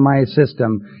alcohol in my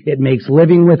system, it makes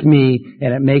living with me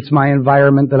and it makes my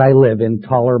environment that I live in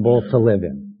tolerable to live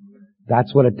in.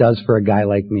 That's what it does for a guy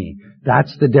like me.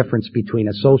 That's the difference between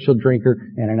a social drinker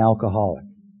and an alcoholic,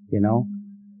 you know?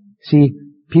 See,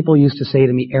 people used to say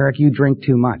to me, Eric, you drink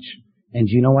too much. And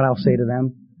do you know what I'll say to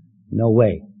them? No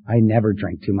way. I never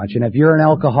drink too much. And if you're an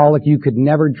alcoholic, you could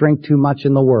never drink too much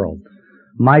in the world.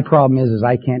 My problem is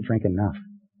I can't drink enough.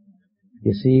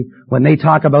 You see, when they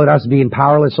talk about us being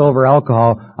powerless over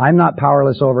alcohol, I'm not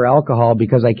powerless over alcohol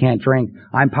because I can't drink.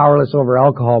 I'm powerless over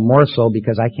alcohol more so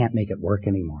because I can't make it work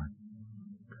anymore.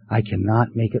 I cannot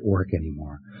make it work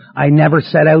anymore. I never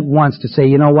set out once to say,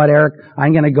 you know what, Eric,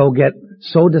 I'm going to go get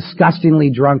so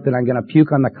disgustingly drunk that I'm going to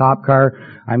puke on the cop car.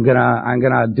 I'm going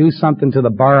to do something to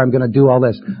the bar. I'm going to do all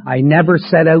this. I never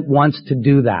set out once to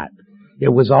do that. It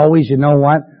was always, you know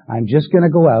what, I'm just going to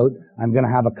go out. I'm going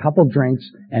to have a couple drinks,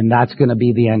 and that's going to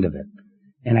be the end of it.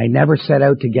 And I never set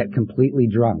out to get completely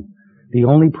drunk. The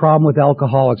only problem with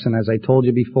alcoholics, and as I told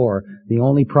you before, the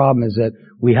only problem is that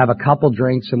we have a couple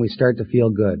drinks and we start to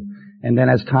feel good. And then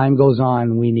as time goes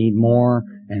on, we need more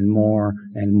and more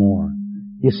and more.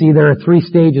 You see, there are 3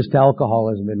 stages to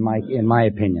alcoholism in my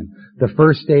opinion. The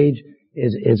first stage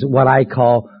is what I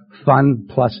call fun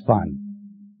plus fun.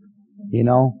 You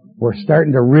know, we're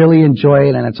starting to really enjoy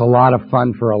it, and it's a lot of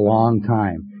fun for a long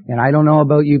time. And I don't know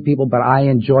about you people, but I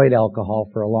enjoyed alcohol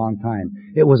for a long time.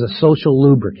 It was a social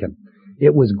lubricant.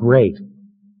 It was great.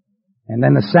 And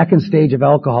then the second stage of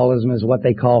alcoholism is what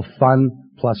they call fun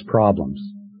plus problems.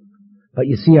 But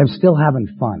you see, I'm still having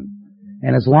fun.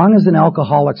 And as long as an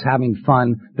alcoholic's having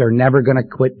fun, they're never going to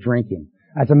quit drinking.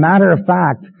 As a matter of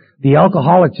fact, the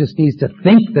alcoholic just needs to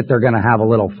think that they're going to have a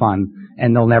little fun,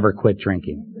 and they'll never quit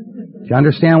drinking. Do you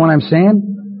understand what I'm saying?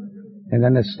 And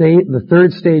then the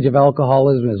third stage of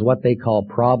alcoholism is what they call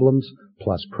problems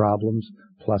plus problems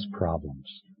plus problems.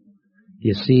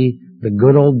 You see, the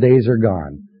good old days are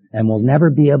gone, and we'll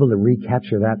never be able to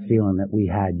recapture that feeling that we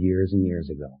had years and years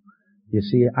ago. You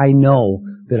see, I know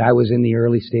that I was in the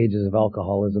early stages of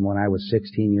alcoholism when I was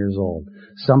 16 years old.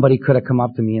 Somebody could have come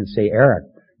up to me and say, Eric,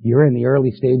 you're in the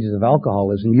early stages of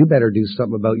alcoholism. You better do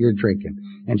something about your drinking.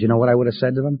 And you know what I would have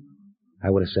said to them? I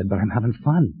would have said, but I'm having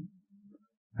fun.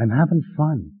 I'm having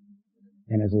fun.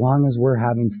 And as long as we're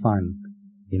having fun,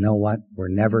 you know what? We're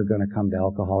never going to come to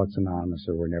Alcoholics Anonymous,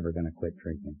 or we're never going to quit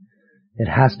drinking. It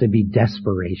has to be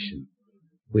desperation.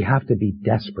 We have to be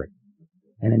desperate.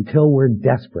 And until we're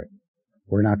desperate,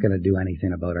 we're not going to do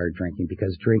anything about our drinking,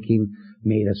 because drinking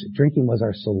was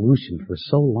our solution for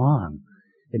so long.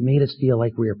 It made us feel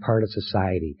like we were part of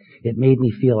society. It made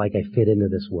me feel like I fit into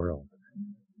this world.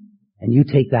 And you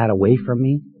take that away from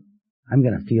me, I'm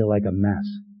going to feel like a mess.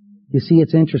 You see,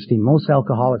 it's interesting. Most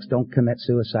alcoholics don't commit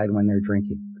suicide when they're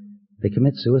drinking. They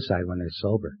commit suicide when they're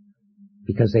sober,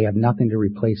 because they have nothing to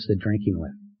replace the drinking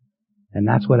with. And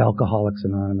that's what Alcoholics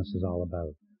Anonymous is all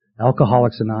about.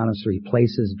 Alcoholics Anonymous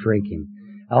replaces drinking.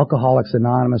 Alcoholics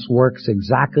Anonymous works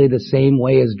exactly the same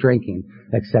way as drinking,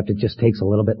 except it just takes a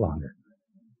little bit longer.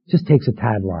 It just takes a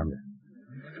tad longer.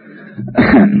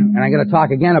 And I'm going to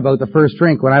talk again about the first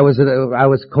drink. When I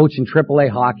was coaching AAA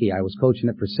hockey, I was coaching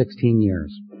it for 16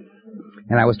 years.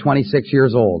 And I was 26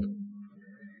 years old.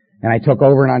 And I took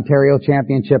over an Ontario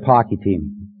Championship hockey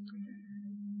team.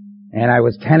 And I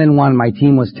was 10-1. My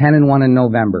team was 10-1 in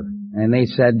November. And they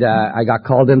said, I got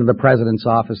called into the president's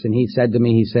office, and he said to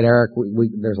me, he said, Eric,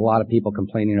 there's a lot of people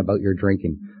complaining about your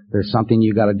drinking. There's something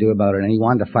you got to do about it. And he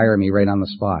wanted to fire me right on the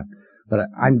spot. But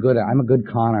I'm a good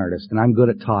con artist, and I'm good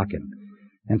at talking.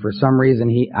 And for some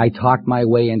reason, I talked my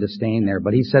way into staying there.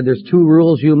 But he said, there's 2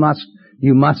 rules you must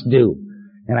do.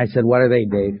 And I said, what are they,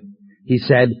 Dave? He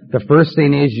said, the first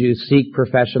thing is you seek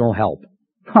professional help.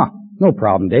 No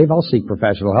problem, Dave. I'll seek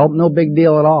professional help. No big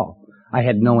deal at all. I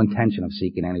had no intention of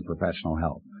seeking any professional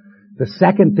help. The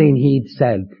second thing he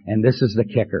said, and this is the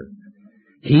kicker,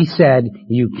 he said,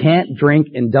 you can't drink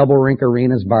in Double Rink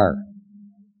Arena's bar.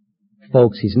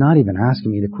 Folks, he's not even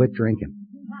asking me to quit drinking.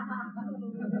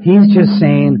 He's just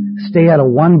saying, stay out of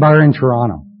one bar in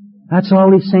Toronto. That's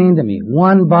all he's saying to me.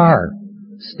 One bar.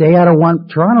 Stay out of one.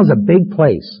 Toronto's a big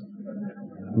place.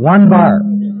 One bar.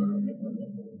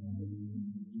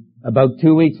 About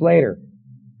 2 weeks later,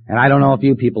 and I don't know if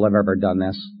you people have ever done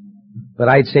this, but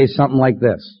I'd say something like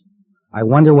this. I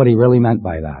wonder what he really meant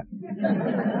by that.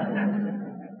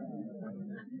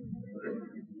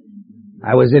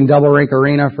 I was in Double Rink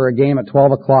Arena for a game at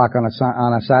 12 o'clock on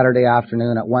a Saturday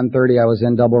afternoon. At 1:30, I was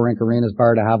in Double Rink Arena's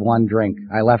bar to have one drink.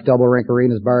 I left Double Rink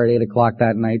Arena's bar at 8 o'clock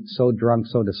that night, so drunk,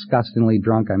 so disgustingly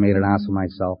drunk, I made an ass of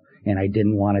myself, and I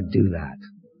didn't want to do that.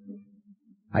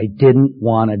 I didn't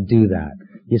want to do that.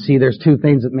 You see, there's 2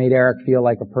 things that made Eric feel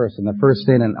like a person. The first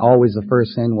thing, and always the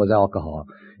first thing, was alcohol.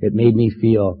 It made me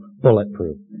feel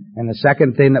bulletproof. And the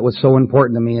second thing that was so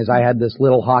important to me is I had this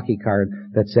little hockey card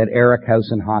that said Eric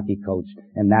Howson Hockey Coach,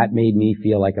 and that made me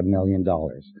feel like $1 million.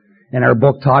 And our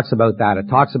book talks about that. It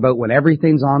talks about when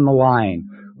everything's on the line,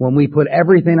 when we put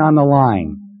everything on the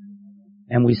line,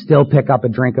 And we still pick up a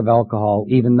drink of alcohol,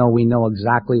 even though we know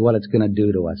exactly what it's going to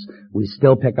do to us. We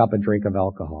still pick up a drink of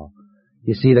alcohol.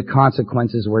 You see, the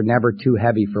consequences were never too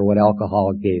heavy for what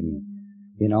alcohol gave me.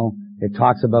 You know, it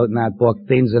talks about in that book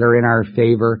things that are in our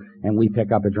favor, and we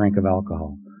pick up a drink of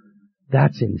alcohol.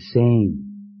 That's insane.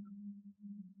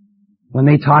 When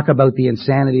they talk about the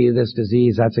insanity of this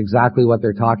disease, that's exactly what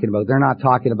they're talking about. They're not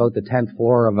talking about the 10th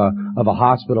floor of a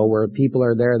hospital where people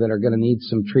are there that are going to need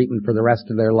some treatment for the rest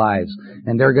of their lives.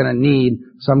 And they're going to need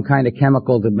some kind of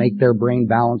chemical to make their brain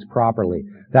balance properly.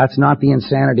 That's not the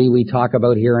insanity we talk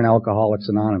about here in Alcoholics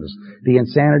Anonymous. The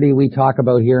insanity we talk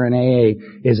about here in AA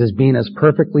is as being as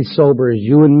perfectly sober as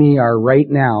you and me are right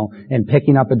now and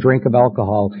picking up a drink of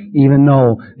alcohol, even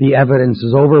though the evidence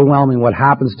is overwhelming what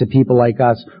happens to people like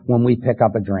us when we pick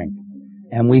up a drink.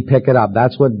 And we pick it up.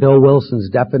 That's what Bill Wilson's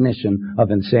definition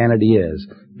of insanity is.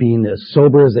 Being as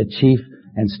sober as a chief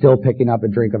and still picking up a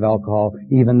drink of alcohol,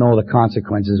 even though the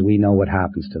consequences, we know what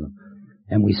happens to them.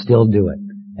 And we still do it.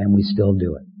 And we still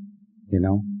do it. You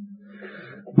know?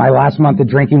 My last month of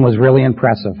drinking was really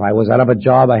impressive. I was out of a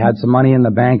job, I had some money in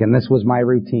the bank, and this was my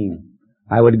routine.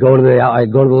 I'd go to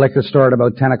the liquor store at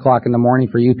about 10 o'clock in the morning.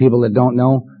 For you people that don't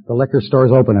know, the liquor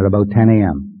store's open at about 10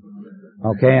 a.m.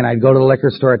 Okay, and I'd go to the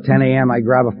liquor store at 10 a.m., I'd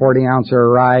grab a 40-ounce of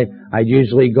rye, I'd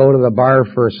usually go to the bar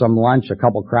for some lunch, a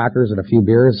couple crackers and a few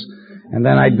beers, and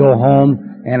then I'd go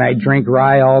home and I'd drink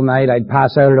rye all night. I'd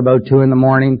pass out at about 2 in the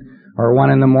morning. Or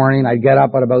 1 in the morning. I'd get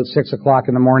up at about 6 o'clock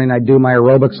in the morning. I'd do my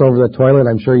aerobics over the toilet.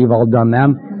 I'm sure you've all done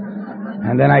them.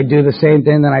 And then I'd do the same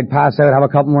thing. Then I'd pass out, have a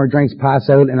couple more drinks, pass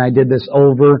out. And I did this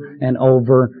over and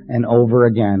over and over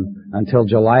again until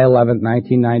July 11th,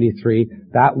 1993.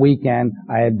 That weekend,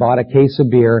 I had bought a case of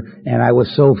beer, and I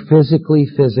was so physically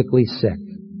sick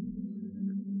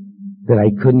that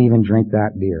I couldn't even drink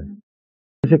that beer.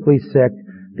 Physically sick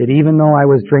that even though I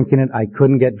was drinking it, I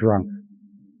couldn't get drunk.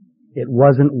 It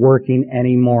wasn't working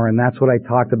anymore, and that's what I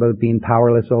talked about, being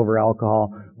powerless over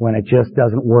alcohol when it just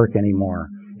doesn't work anymore.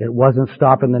 It wasn't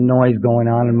stopping the noise going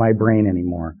on in my brain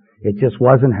anymore. It just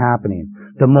wasn't happening.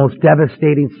 The most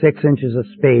devastating 6 inches of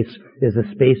space is the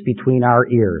space between our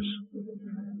ears,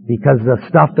 because the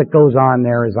stuff that goes on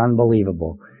there is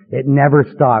unbelievable. It never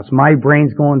stops. My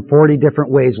brain's going 40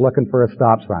 different ways looking for a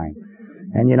stop sign.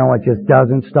 And you know, it just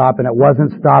doesn't stop, and it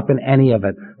wasn't stopping any of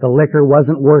it. The liquor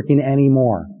wasn't working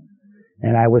anymore.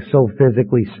 And I was so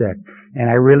physically sick. And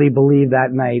I really believe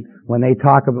that night, when they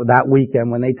talk about that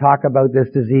weekend, when they talk about this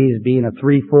disease being a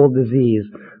threefold disease,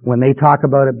 when they talk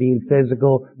about it being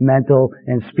physical, mental,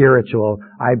 and spiritual,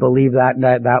 I believe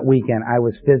that weekend I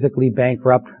was physically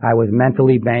bankrupt, I was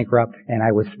mentally bankrupt, and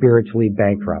I was spiritually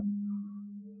bankrupt.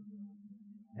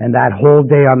 And that whole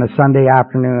day on the Sunday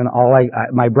afternoon,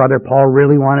 my brother Paul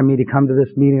really wanted me to come to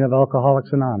this meeting of Alcoholics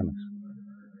Anonymous.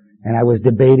 And I was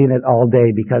debating it all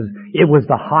day because it was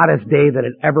the hottest day that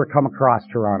had ever come across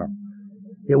Toronto.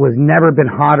 It was never been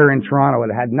hotter in Toronto.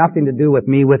 It had nothing to do with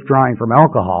me withdrawing from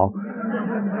alcohol.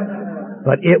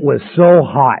 But it was so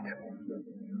hot.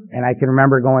 And I can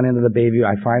remember going into the Bayview,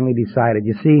 I finally decided,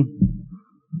 you see,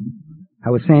 I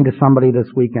was saying to somebody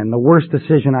this weekend, the worst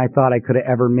decision I thought I could have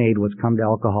ever made was come to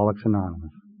Alcoholics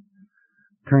Anonymous.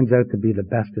 Turns out to be the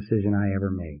best decision I ever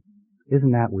made.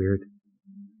 Isn't that weird?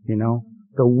 You know?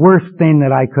 The worst thing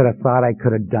that I could have thought I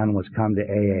could have done was come to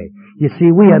AA. You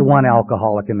see, we had one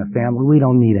alcoholic in the family. We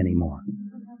don't need any more.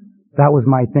 That was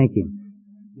my thinking.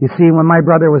 You see, when my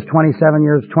brother was 26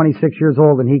 years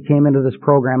old and he came into this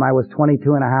program, I was 22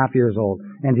 and a half years old.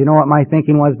 And do you know what my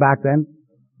thinking was back then?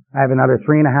 I have another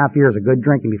 3.5 years of good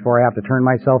drinking before I have to turn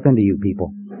myself into you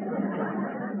people.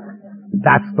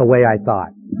 That's the way I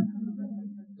thought.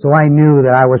 So I knew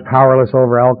that I was powerless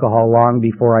over alcohol long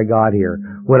before I got here.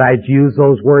 Would I use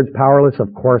those words, powerless?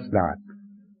 Of course not.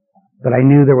 But I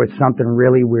knew there was something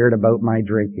really weird about my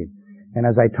drinking. And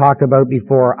as I talked about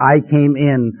before, I came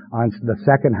in on the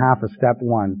second half of step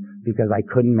 1 because I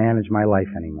couldn't manage my life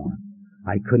anymore.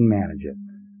 I couldn't manage it,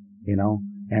 you know.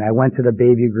 And I went to the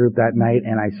Bayview group that night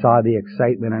and I saw the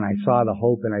excitement and I saw the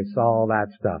hope and I saw all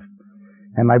that stuff.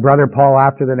 And my brother Paul,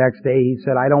 after the next day, he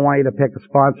said, I don't want you to pick a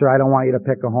sponsor. I don't want you to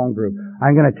pick a home group.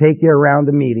 I'm going to take you around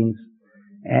the meetings.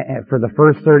 And for the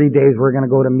first 30 days, we're going to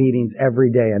go to meetings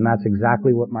every day. And that's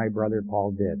exactly what my brother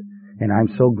Paul did. And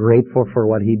I'm so grateful for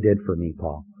what he did for me,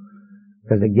 Paul.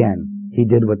 Because again, he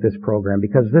did with this program.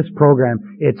 Because this program,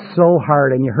 it's so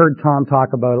hard. And you heard Tom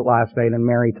talk about it last night and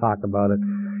Mary talk about it.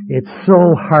 It's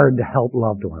so hard to help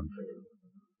loved ones.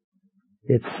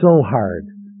 It's so hard.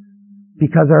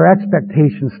 Because our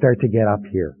expectations start to get up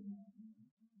here.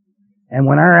 And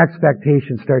when our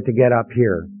expectations start to get up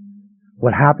here,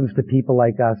 what happens to people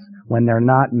like us, when they're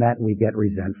not met, we get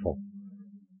resentful.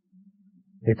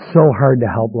 It's so hard to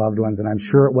help loved ones, and I'm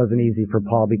sure it wasn't easy for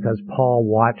Paul because Paul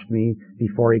watched me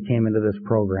before he came into this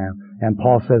program. And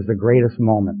Paul says the greatest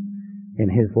moment in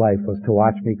his life was to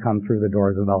watch me come through the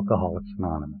doors of Alcoholics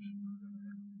Anonymous.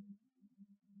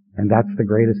 And that's the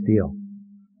greatest deal.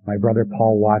 My brother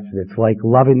Paul watched it. It's like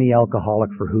loving the alcoholic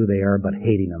for who they are, but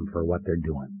hating them for what they're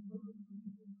doing.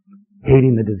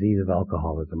 Hating the disease of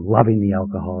alcoholism. Loving the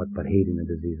alcoholic, but hating the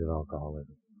disease of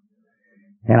alcoholism.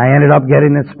 And I ended up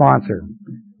getting this sponsor.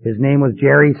 His name was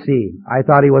Jerry C. I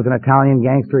thought he was an Italian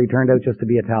gangster. He turned out just to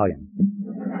be Italian.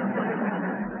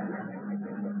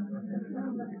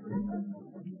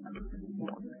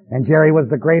 And Jerry was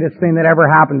the greatest thing that ever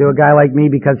happened to a guy like me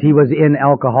because he was in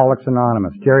Alcoholics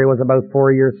Anonymous. Jerry was about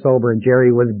 4 years sober, and Jerry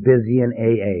was busy in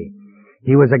AA.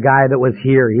 He was a guy that was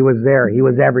here. He was there. He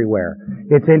was everywhere.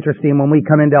 It's interesting, when we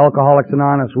come into Alcoholics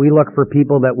Anonymous, we look for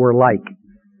people that we're like.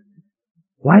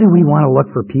 Why do we want to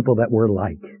look for people that we're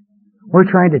like? We're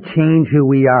trying to change who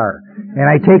we are. And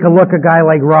I take a look at a guy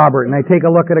like Robert, and I take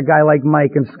a look at a guy like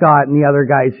Mike and Scott and the other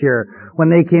guys here.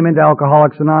 When they came into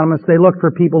Alcoholics Anonymous, they looked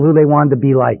for people who they wanted to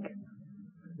be like.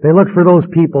 They looked for those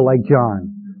people like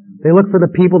John. They look for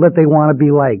the people that they want to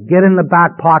be like. Get in the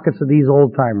back pockets of these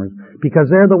old timers, because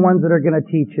they're the ones that are going to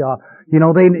teach you. You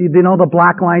know, they know the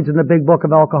black lines in the big book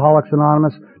of Alcoholics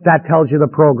Anonymous. That tells you the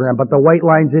program. But the white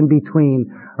lines in between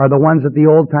are the ones that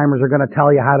the old timers are going to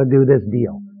tell you how to do this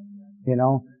deal. You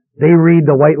know, they read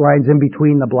the white lines in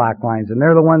between the black lines, and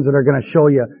they're the ones that are going to show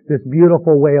you this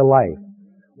beautiful way of life.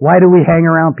 Why do we hang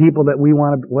around people that we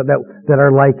want to, that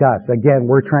are like us? Again,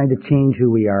 we're trying to change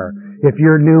who we are. If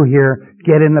you're new here,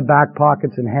 get in the back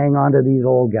pockets and hang on to these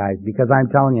old guys, because I'm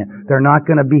telling you, they're not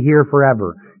going to be here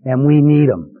forever, and we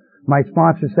need them. My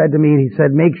sponsor said to me, he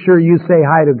said, make sure you say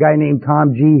hi to a guy named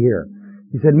Tom G here.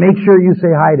 He said, make sure you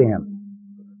say hi to him,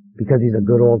 because he's a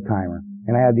good old timer.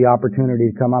 And I had the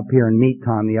opportunity to come up here and meet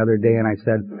Tom the other day, and I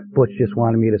said, Butch just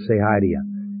wanted me to say hi to you.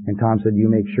 And Tom said, you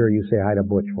make sure you say hi to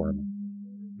Butch for me.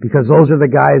 Because those are the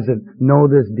guys that know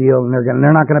this deal, and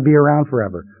they're not going to be around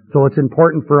forever. So it's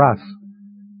important for us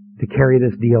to carry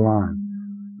this deal on.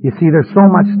 You see, there's so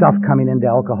much stuff coming into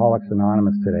Alcoholics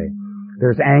Anonymous today.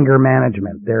 There's anger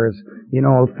management. There's,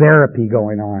 therapy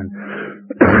going on.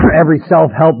 Every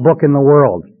self-help book in the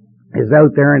world is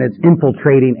out there, and it's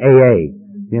infiltrating AA,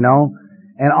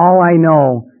 And all I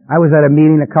know, I was at a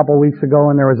meeting a couple of weeks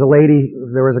ago, and there was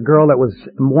a girl that was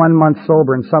 1 month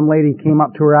sober, and some lady came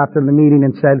up to her after the meeting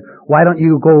and said, why don't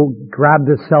you go grab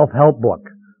this self-help book?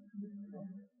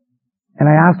 And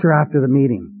I asked her after the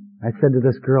meeting, I said to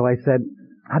this girl, I said,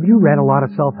 have you read a lot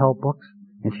of self-help books?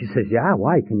 And she says, yeah,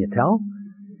 why? Can you tell?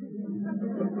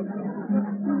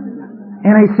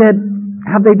 And I said,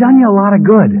 have they done you a lot of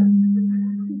good?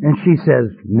 And she says,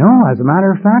 no, as a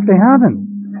matter of fact, they haven't.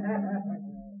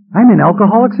 I'm in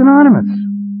Alcoholics Anonymous.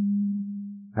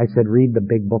 I said, read the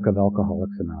big book of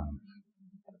Alcoholics Anonymous.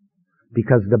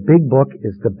 Because the big book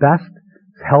is the best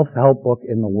self-help book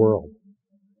in the world.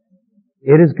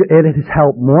 It has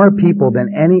helped more people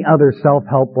than any other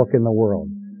self-help book in the world.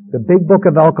 The big book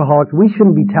of Alcoholics, we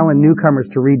shouldn't be telling newcomers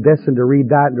to read this and to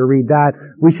read that and to read that.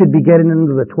 We should be getting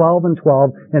into the 12 and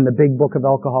 12 in the big book of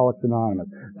Alcoholics Anonymous.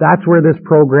 That's where this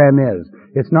program is.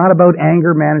 It's not about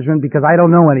anger management, because I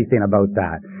don't know anything about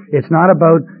that. It's not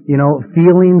about,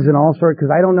 feelings and all sorts,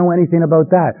 because I don't know anything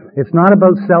about that. It's not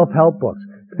about self-help books.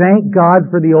 Thank God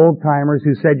for the old timers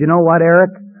who said, you know what,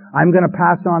 Eric? I'm going to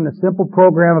pass on the simple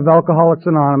program of Alcoholics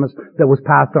Anonymous that was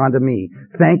passed on to me.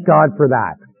 Thank God for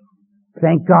that.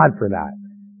 Thank God for that.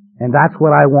 And that's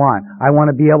what I want. I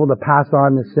want to be able to pass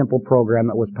on this simple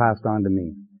program that was passed on to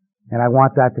me. And I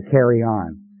want that to carry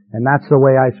on. And that's the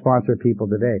way I sponsor people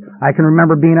today. I can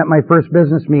remember being at my first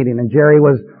business meeting, and Jerry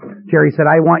said,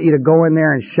 I want you to go in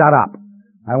there and shut up.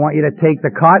 I want you to take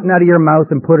the cotton out of your mouth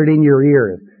and put it in your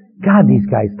ears. God, these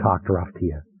guys talked rough to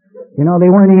you.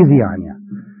 They weren't easy on you.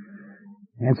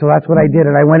 And so that's what I did.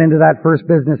 And I went into that first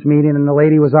business meeting, and the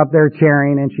lady was up there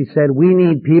chairing, and she said, we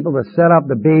need people to set up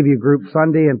the baby group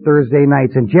Sunday and Thursday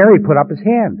nights. And Jerry put up his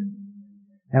hand.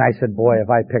 And I said, boy, if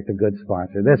I picked a good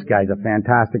sponsor, this guy's a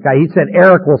fantastic guy. He said,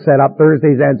 Eric will set up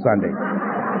Thursdays and Sundays.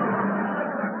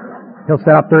 He'll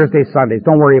set up Thursdays, Sundays.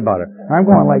 Don't worry about it. I'm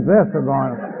going like this. I'm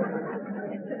going,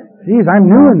 geez, I'm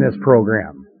new in this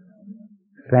program.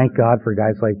 Thank God for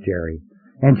guys like Jerry.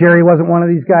 And Jerry wasn't one of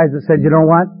these guys that said, you know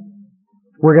what?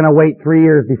 We're going to wait 3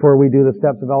 years before we do the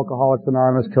steps of Alcoholics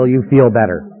Anonymous till you feel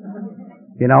better.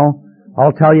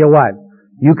 I'll tell you what.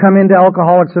 You come into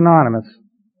Alcoholics Anonymous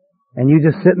and you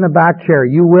just sit in the back chair,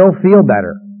 you will feel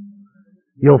better.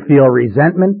 You'll feel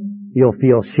resentment. You'll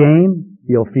feel shame.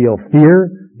 You'll feel fear.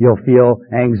 You'll feel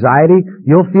anxiety.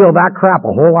 You'll feel that crap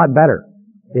a whole lot better.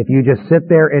 if you just sit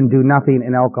there and do nothing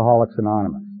in Alcoholics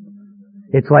Anonymous.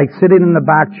 It's like sitting in the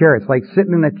back chair. It's like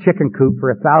sitting in a chicken coop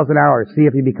for 1,000 hours. See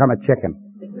if you become a chicken.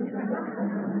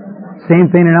 Same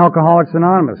thing in Alcoholics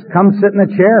Anonymous. Come sit in a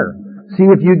chair. See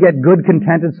if you get good,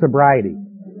 contented sobriety.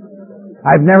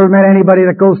 I've never met anybody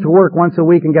that goes to work once a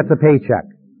week and gets a paycheck.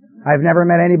 I've never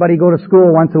met anybody go to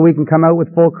school once a week and come out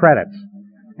with full credits.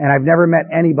 And I've never met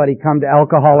anybody come to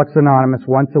Alcoholics Anonymous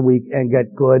once a week and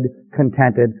get good,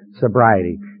 contented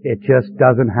sobriety. It just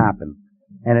doesn't happen.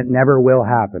 And it never will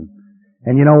happen.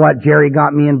 And you know what? Jerry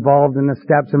got me involved in the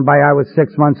steps, and I was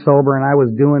 6 months sober and I was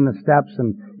doing the steps,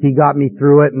 and he got me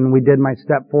through it, and we did my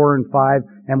step 4 and 5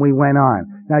 and we went on.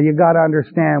 Now you gotta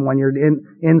understand, when you're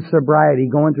in sobriety,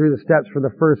 going through the steps for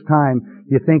the first time,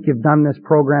 you think you've done this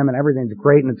program and everything's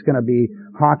great and it's gonna be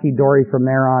honky-dory from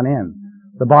there on in.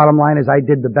 The bottom line is I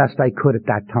did the best I could at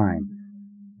that time.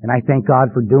 And I thank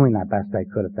God for doing that best I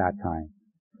could at that time.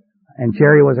 And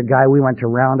Jerry was a guy, we went to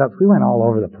roundups, we went all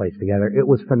over the place together. It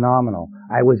was phenomenal.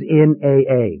 I was in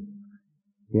AA.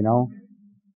 You know?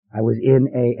 I was in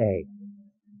AA.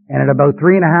 And at about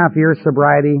 3.5 years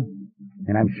sobriety,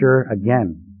 and I'm sure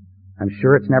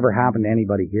it's never happened to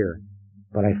anybody here,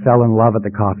 but I fell in love at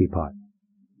the coffee pot.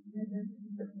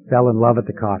 Fell in love at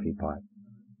the coffee pot.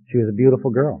 She was a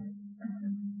beautiful girl.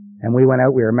 And we went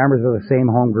out, we were members of the same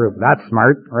home group. That's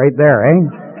smart, right there, eh?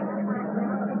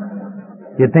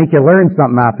 You'd think you learned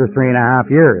something after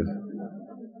 3.5 years.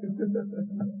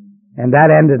 And that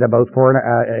ended about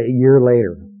a year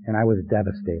later, and I was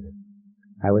devastated.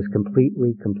 I was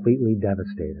completely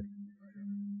devastated.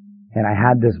 And I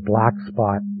had this black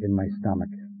spot in my stomach.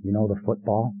 You know the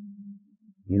football?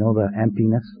 You know the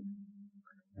emptiness?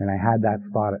 And I had that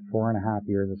spot at 4.5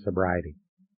 years of sobriety.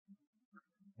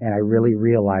 And I really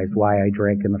realized why I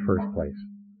drank in the first place.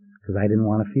 Because I didn't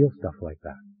want to feel stuff like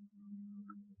that.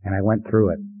 And I went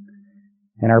through it.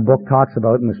 And our book talks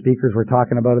about it, and the speakers were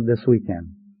talking about it this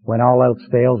weekend. When all else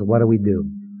fails, what do?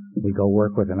 We go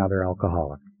work with another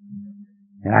alcoholic.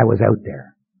 And I was out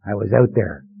there.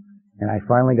 And I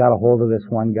finally got a hold of this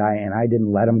one guy, and I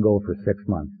didn't let him go for 6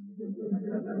 months.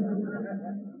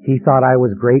 He thought I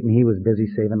was great, and he was busy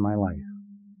saving my life.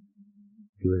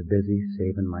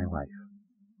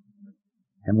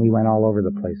 And we went all over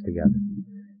the place together.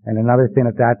 And another thing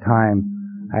at that time,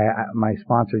 my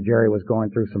sponsor Jerry was going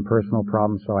through some personal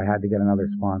problems, so I had to get another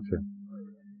sponsor.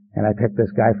 And I picked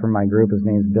this guy from my group. His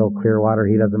name's Bill Clearwater.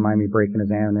 He doesn't mind me breaking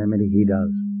his anonymity. He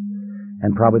does.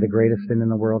 And probably the greatest thing in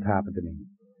the world happened to me.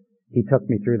 He took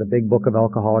me through the big book of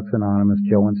Alcoholics Anonymous,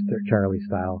 Joe and Charlie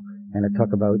style, and it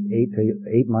took about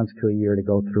 8 months to a year to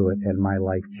go through it, and my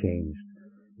life changed.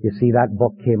 You see, that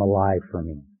book came alive for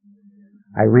me.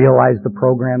 I realized the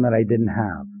program that I didn't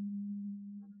have.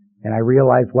 And I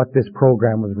realized what this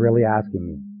program was really asking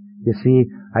me. You see,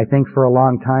 I think for a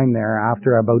long time there,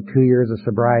 after about 2 years of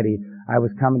sobriety, I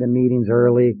was coming to meetings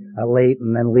late,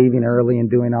 and then leaving early and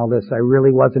doing all this. I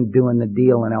really wasn't doing the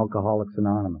deal in Alcoholics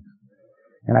Anonymous.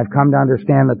 And I've come to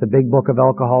understand that the big book of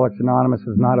Alcoholics Anonymous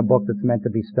is not a book that's meant to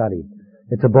be studied.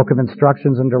 It's a book of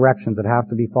instructions and directions that have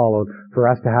to be followed for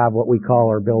us to have what we call,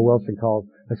 or Bill Wilson calls,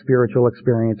 a spiritual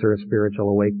experience or a spiritual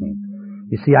awakening.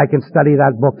 You see, I can study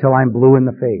that book till I'm blue in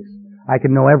the face. I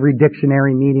can know every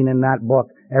dictionary meaning in that book,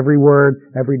 every word,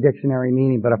 every dictionary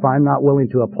meaning, but if I'm not willing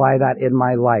to apply that in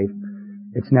my life,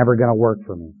 it's never going to work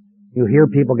for me. You hear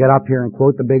people get up here and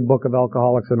quote the big book of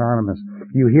Alcoholics Anonymous.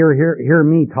 You hear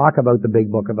me talk about the big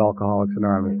book of Alcoholics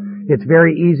Anonymous. It's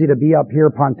very easy to be up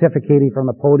here pontificating from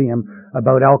the podium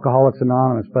about Alcoholics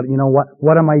Anonymous, but you know what?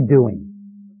 What am I doing?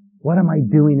 What am I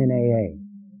doing in AA?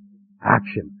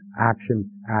 Action, action,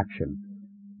 action.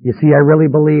 You see, I really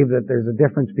believe that there's a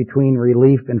difference between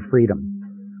relief and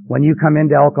freedom. When you come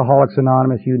into Alcoholics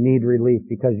Anonymous, you need relief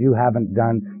because you haven't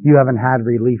had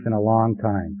relief in a long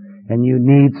time. And you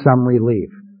need some relief.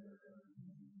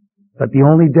 But the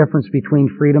only difference between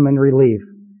freedom and relief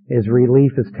is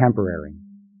temporary.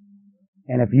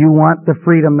 And if you want the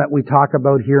freedom that we talk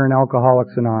about here in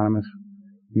Alcoholics Anonymous,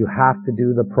 you have to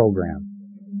do the program.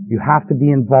 You have to be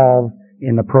involved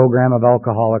in the program of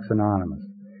Alcoholics Anonymous.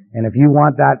 And if you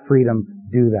want that freedom,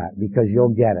 do that, because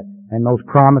you'll get it. And those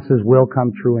promises will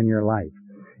come true in your life.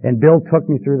 And Bill took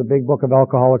me through the big book of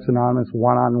Alcoholics Anonymous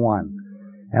one-on-one.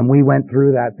 And we went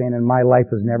through that thing, and my life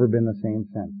has never been the same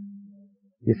since.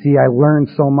 You see, I learned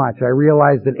so much. I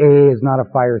realized that AA is not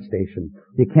a fire station.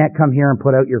 You can't come here and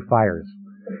put out your fires.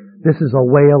 This is a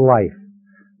way of life.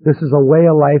 This is a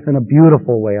way of life, and a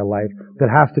beautiful way of life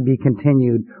that has to be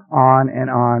continued on and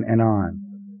on and on.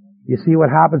 You see, what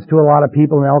happens to a lot of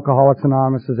people in Alcoholics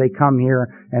Anonymous is they come here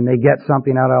and they get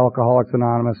something out of Alcoholics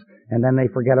Anonymous, and then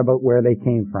they forget about where they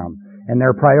came from. And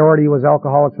their priority was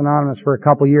Alcoholics Anonymous for a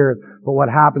couple years. But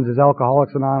what happens is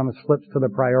Alcoholics Anonymous slips to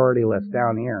the priority list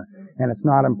down here. And it's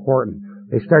not important.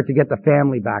 They start to get the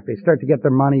family back. They start to get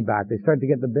their money back. They start to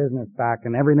get the business back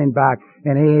and everything back.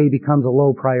 And AA becomes a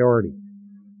low priority.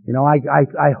 You know,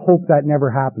 I hope that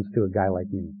never happens to a guy like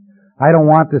me. I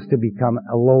don't want this to become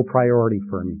a low priority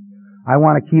for me. I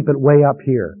want to keep it way up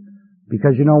here.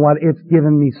 Because you know what? It's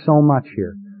given me so much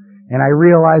here. And I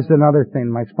realized another thing.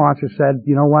 My sponsor said,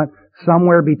 you know what?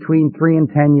 Somewhere between 3 and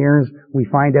 10 years, we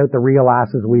find out the real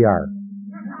asses we are.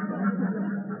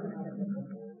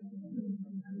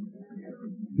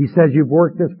 He says, you've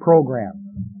worked this program.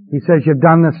 He says, you've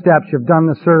done the steps, you've done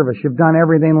the service, you've done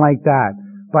everything like that.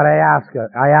 But I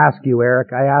ask you,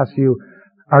 Eric,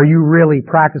 are you really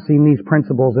practicing these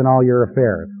principles in all your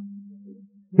affairs?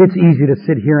 It's easy to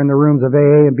sit here in the rooms of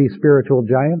AA and be spiritual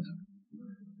giants.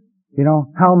 You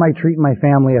know, how am I treating my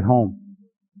family at home?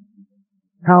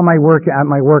 How am I at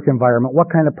my work environment?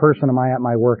 What kind of person am I at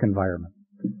my work environment?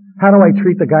 How do I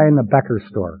treat the guy in the Becker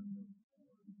store?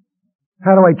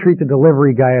 How do I treat the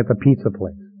delivery guy at the pizza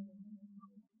place?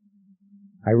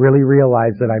 I really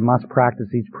realize that I must practice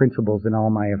these principles in all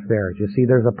my affairs. You see,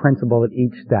 there's a principle at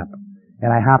each step,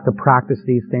 and I have to practice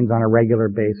these things on a regular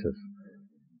basis.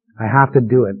 I have to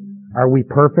do it. Are we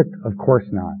perfect? Of course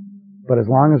not. But as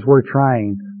long as we're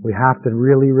trying, we have to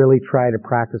really, really try to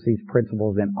practice these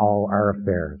principles in all our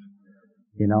affairs.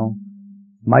 You know,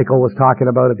 Michael was talking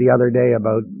about it the other day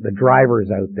about the drivers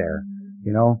out there,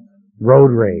 you know,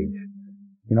 road rage.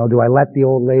 You know, do I let the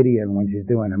old lady in when she's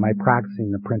doing it? Am I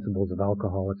practicing the principles of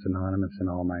Alcoholics Anonymous in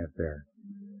all my affairs?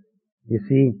 You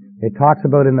see, it talks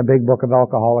about in the big book of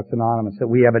Alcoholics Anonymous that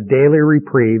we have a daily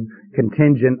reprieve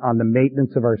contingent on the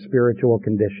maintenance of our spiritual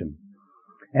condition.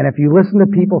 And if you listen to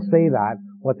people say that,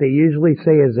 what they usually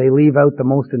say is they leave out the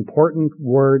most important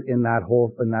word in that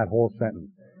whole sentence.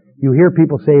 You hear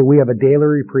people say we have a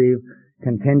daily reprieve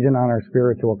contingent on our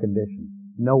spiritual condition.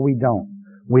 No, we don't.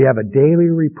 We have a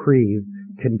daily reprieve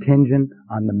contingent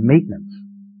on the maintenance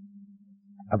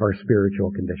of our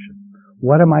spiritual condition.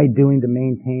 What am I doing to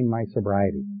maintain my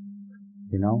sobriety?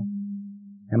 You know?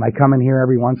 Am I coming here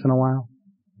every once in a while?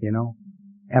 You know?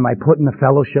 Am I putting the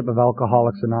fellowship of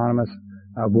Alcoholics Anonymous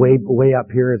way up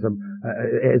here is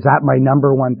that my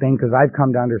number one thing? Because I've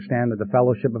come to understand that the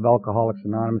fellowship of Alcoholics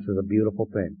Anonymous is a beautiful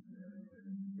thing.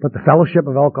 But the fellowship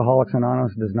of Alcoholics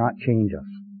Anonymous does not change us.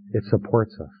 It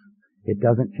supports us. It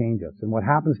doesn't change us. And what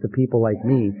happens to people like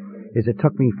me is it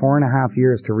took me 4.5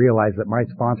 years to realize that my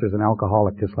sponsor is an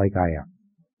alcoholic just like I am.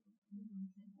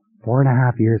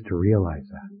 4.5 years to realize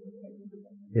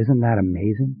that. Isn't that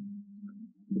amazing?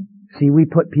 See, we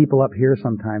put people up here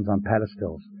sometimes on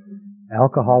pedestals.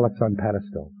 Alcoholics on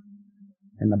pedestals.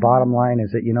 And the bottom line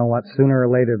is that, you know what, sooner or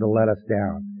later they'll let us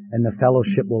down. And the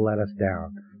fellowship will let us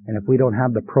down. And if we don't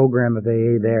have the program of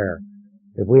AA there,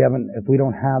 if we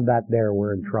don't have that there,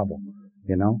 we're in trouble.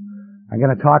 You know? I'm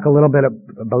going to talk a little bit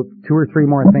about 2 or 3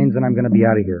 more things and I'm going to be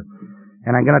out of here.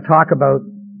 And I'm going to talk about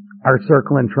our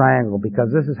circle and triangle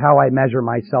because this is how I measure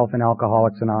myself in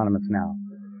Alcoholics Anonymous now.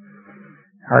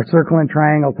 Our circle and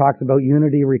triangle talks about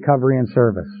unity, recovery, and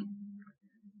service.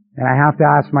 And I have to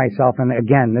ask myself, and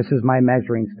again, this is my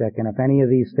measuring stick, and if any of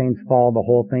these things fall, the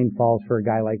whole thing falls for a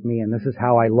guy like me, and this is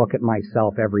how I look at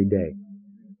myself every day.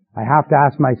 I have to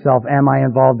ask myself, am I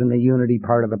involved in the unity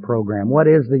part of the program? What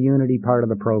is the unity part of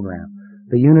the program?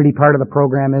 The unity part of the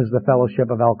program is the fellowship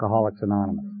of Alcoholics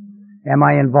Anonymous. Am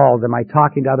I involved? Am I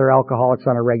talking to other alcoholics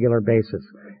on a regular basis?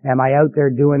 Am I out there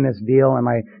doing this deal? Am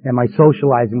I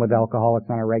socializing with alcoholics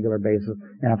on a regular basis?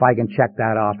 And if I can check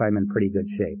that off, I'm in pretty good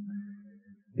shape.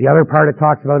 The other part it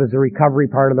talks about is the recovery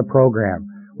part of the program.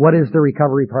 What is the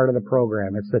recovery part of the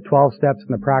program? It's the 12 steps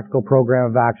in the practical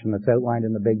program of action that's outlined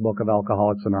in the big book of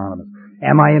Alcoholics Anonymous.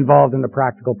 Am I involved in the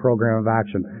practical program of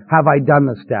action? Have I done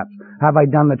the steps? Have I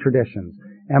done the traditions?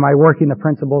 Am I working the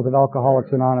principles of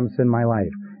Alcoholics Anonymous in my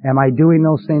life? Am I doing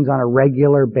those things on a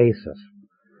regular basis?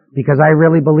 Because I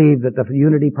really believe that the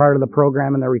unity part of the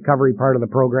program and the recovery part of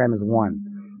the program is one.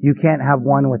 You can't have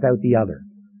one without the other.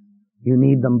 You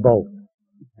need them both.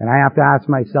 And I have to ask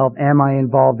myself, am I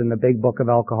involved in the big book of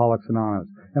Alcoholics Anonymous?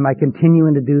 Am I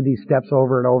continuing to do these steps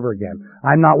over and over again?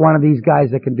 I'm not one of these guys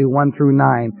that can do 1 through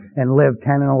 9 and live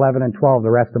 10 and 11 and 12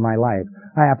 the rest of my life.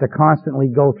 I have to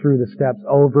constantly go through the steps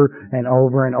over and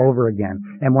over and over again.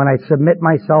 And when I submit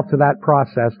myself to that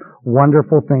process,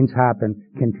 wonderful things happen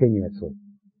continuously.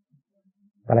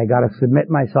 But I gotta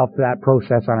submit myself to that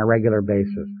process on a regular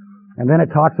basis. And then it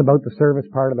talks about the service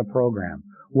part of the program.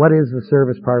 What is the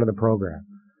service part of the program?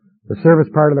 The service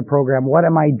part of the program, what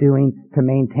am I doing to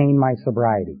maintain my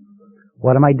sobriety?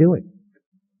 What am I doing?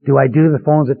 Do I do the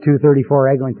phones at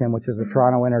 234 Eglinton, which is the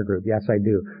Toronto Intergroup? Yes, I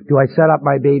do. Do I set up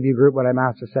my Bayview group when I'm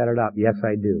asked to set it up? Yes,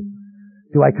 I do.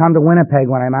 Do I come to Winnipeg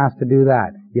when I'm asked to do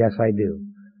that? Yes, I do.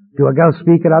 Do I go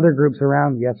speak at other groups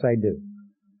around? Yes, I do.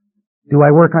 Do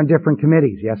I work on different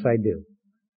committees? Yes, I do.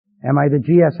 Am I the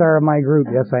GSR of my group?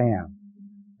 Yes, I am.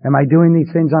 Am I doing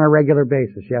these things on a regular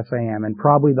basis? Yes, I am. And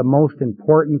probably the most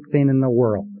important thing in the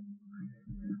world,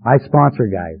 I sponsor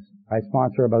guys. I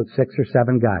sponsor about 6 or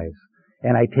 7 guys.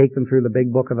 And I take them through the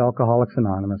big book of Alcoholics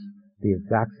Anonymous the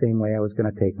exact same way I was going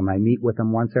to take them. I meet with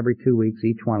them once every 2 weeks,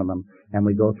 each one of them, and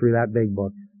we go through that big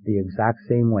book the exact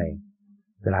same way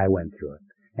that I went through it.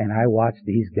 And I watch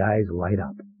these guys light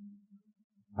up.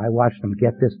 I watch them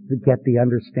get the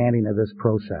understanding of this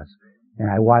process. And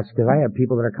I watch, because I have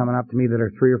people that are coming up to me that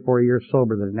are 3 or 4 years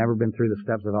sober that have never been through the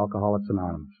steps of Alcoholics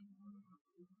Anonymous.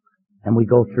 And we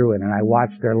go through it, and I watch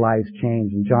their lives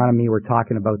change. And John and me were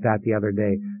talking about that the other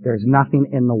day. There's nothing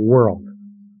in the world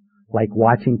like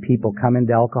watching people come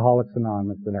into Alcoholics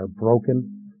Anonymous that are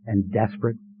broken and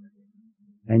desperate.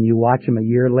 And you watch them a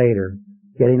year later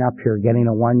getting up here, getting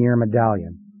a 1-year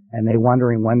medallion, and they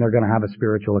wondering when they're going to have a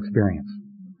spiritual experience.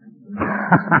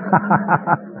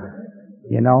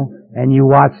 You know? And you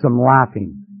watch them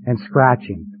laughing and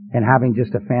scratching and having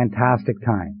just a fantastic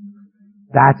time.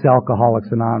 That's Alcoholics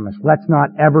Anonymous. Let's not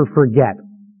ever forget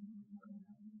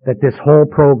that this whole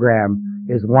program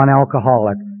is one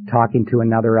alcoholic talking to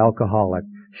another alcoholic,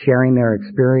 sharing their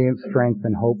experience, strength,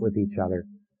 and hope with each other.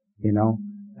 You know?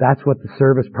 That's what the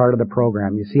service part of the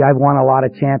program. You see, I've won a lot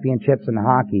of championships in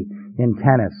hockey, in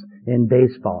tennis, in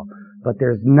baseball, but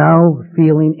there's no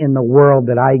feeling in the world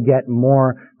that I get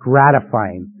more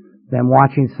gratifying than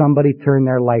watching somebody turn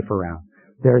their life around.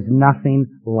 There's nothing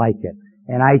like it.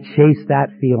 And I chase that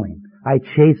feeling. I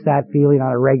chase that feeling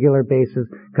on a regular basis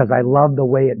because I love the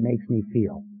way it makes me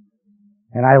feel.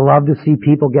 And I love to see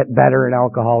people get better in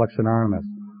Alcoholics Anonymous.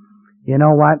 You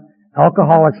know what?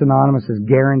 Alcoholics Anonymous is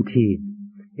guaranteed.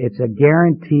 It's a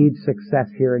guaranteed success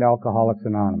here in Alcoholics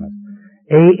Anonymous.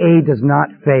 AA does not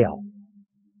fail.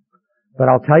 But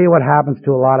I'll tell you what happens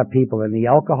to a lot of people in the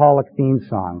alcoholic theme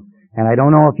song. And I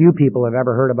don't know if you people have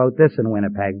ever heard about this in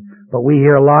Winnipeg, but we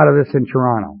hear a lot of this in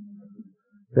Toronto.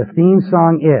 The theme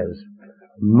song is,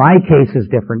 my case is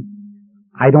different.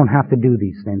 I don't have to do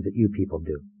these things that you people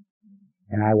do.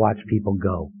 And I watch people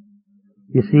go.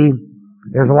 You see,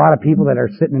 there's a lot of people that are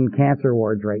sitting in cancer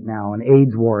wards right now and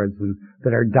AIDS wards and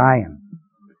that are dying.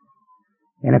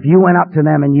 And if you went up to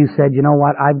them and you said, you know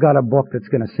what, I've got a book that's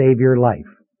going to save your life.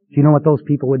 Do you know what those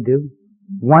people would do?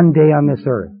 One day on this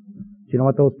earth. Do you know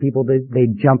what those people did?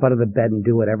 They'd jump out of the bed and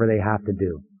do whatever they have to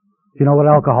do. Do you know what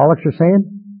alcoholics are saying?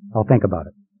 I'll think about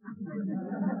it.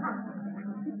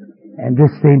 And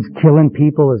this thing's killing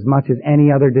people as much as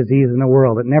any other disease in the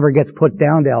world. It never gets put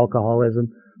down to alcoholism,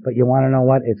 but you want to know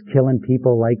what? It's killing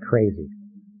people like crazy.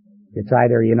 It's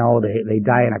either, you know, they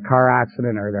die in a car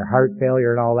accident or their heart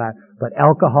failure and all that, but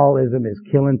alcoholism is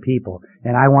killing people,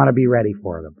 and I want to be ready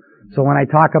for them. So when I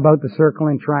talk about the circle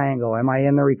and triangle, am I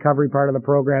in the recovery part of the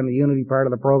program, the unity part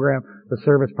of the program, the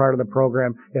service part of the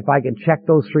program? If I can check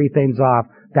those 3 things off,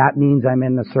 that means I'm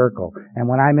in the circle. And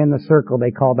when I'm in the circle,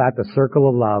 they call that the circle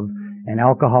of love, and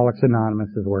Alcoholics Anonymous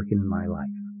is working in my life.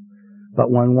 But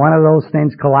when one of those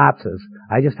things collapses,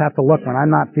 I just have to look. When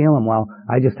I'm not feeling well,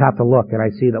 I just have to look, and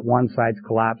I see that one side's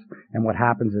collapsed, and what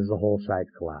happens is the whole side's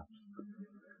collapsed.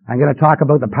 I'm going to talk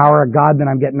about the power of God, then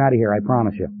I'm getting out of here, I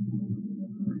promise you.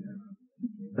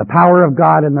 The power of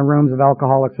God in the rooms of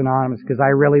Alcoholics Anonymous, because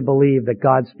I really believe that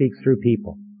God speaks through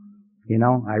people. You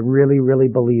know, I really, really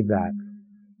believe that.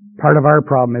 Part of our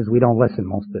problem is we don't listen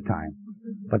most of the time.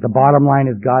 But the bottom line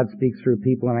is God speaks through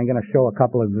people, and I'm going to show a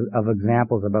couple of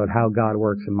examples about how God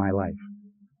works in my life.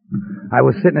 I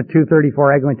was sitting at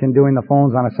 234 Eglinton doing the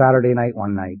phones on a Saturday night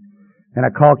one night, and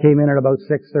a call came in at about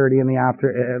 6:30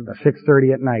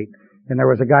 at night, and there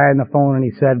was a guy on the phone, and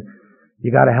he said,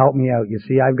 "You got to help me out. You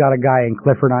see, I've got a guy in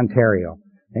Clifford, Ontario,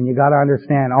 and you got to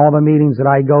understand, all the meetings that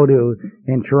I go to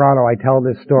in Toronto, I tell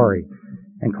this story.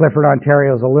 And Clifford,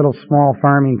 Ontario is a little small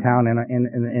farming town in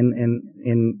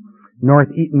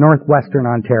northwestern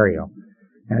Ontario.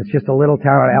 And it's just a little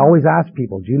town. I always ask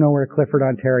people, do you know where Clifford,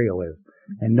 Ontario is?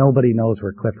 And nobody knows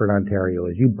where Clifford, Ontario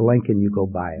is. You blink and you go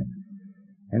by it.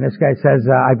 And this guy says,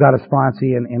 I've got a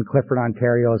sponsee in Clifford,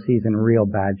 Ontario. He's in real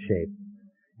bad shape.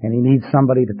 And he needs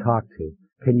somebody to talk to.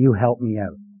 Can you help me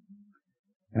out?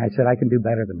 And I said, I can do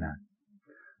better than that.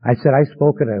 I said, I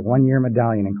spoke at a 1-year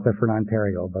medallion in Clifford,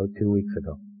 Ontario about 2 weeks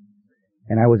ago.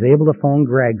 And I was able to phone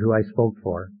Greg, who I spoke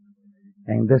for.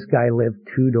 And this guy lived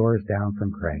 2 doors down from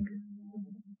Greg.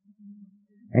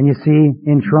 And you see,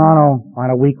 in Toronto, on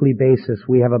a weekly basis,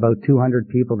 we have about 200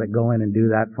 people that go in and do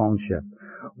that phone shift.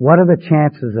 What are the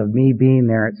chances of me being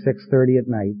there at 6:30 at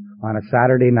night on a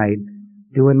Saturday night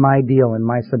doing my deal in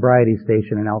my sobriety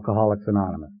station in Alcoholics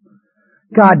Anonymous?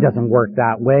 God doesn't work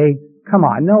that way. Come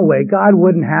on, no way. God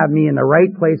wouldn't have me in the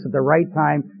right place at the right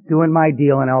time doing my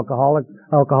deal in Alcoholics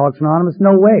Anonymous.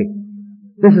 No way.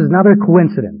 This is another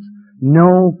coincidence.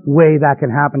 No way that can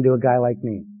happen to a guy like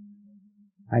me.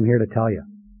 I'm here to tell you,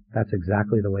 that's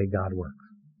exactly the way God works.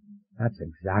 That's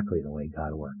exactly the way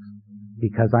God works.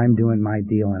 Because I'm doing my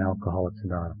deal in Alcoholics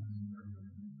Anonymous.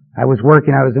 I was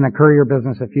in a courier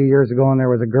business a few years ago, and there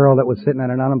was a girl that was sitting at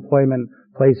an unemployment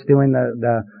place doing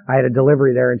I had a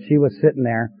delivery there, and she was sitting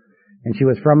there, and she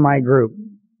was from my group,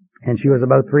 and she was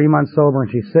about 3 months sober,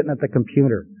 and she's sitting at the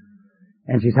computer,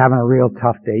 and she's having a real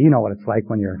tough day. You know what it's like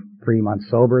when you're 3 months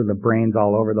sober, the brain's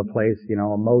all over the place,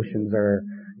 emotions are,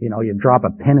 you drop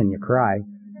a pin and you cry,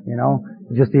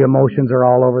 just the emotions are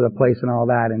all over the place and all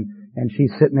that, and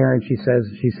she's sitting there and she's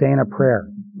saying a prayer.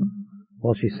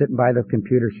 Well, she's sitting by the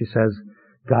computer. She says,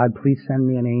 God, please send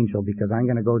me an angel because I'm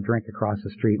going to go drink across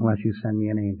the street unless you send me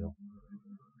an angel.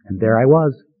 And there I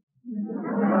was.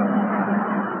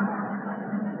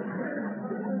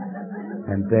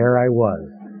 And there I was.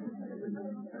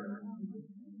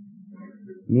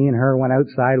 Me and her went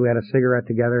outside. We had a cigarette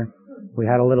together. We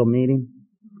had a little meeting.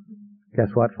 Guess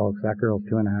what, folks? That girl's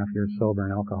 2.5 years sober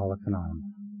in Alcoholics Anonymous.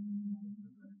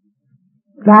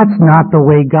 That's not the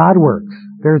way God works.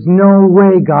 There's no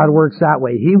way God works that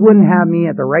way. He wouldn't have me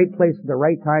at the right place at the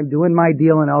right time doing my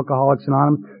deal in Alcoholics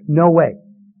Anonymous. No way.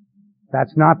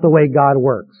 That's not the way God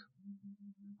works.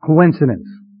 Coincidence.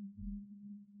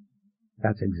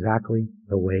 That's exactly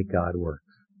the way God works.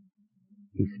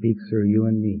 He speaks through you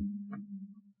and me.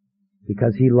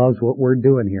 Because He loves what we're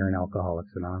doing here in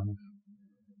Alcoholics Anonymous.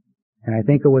 And I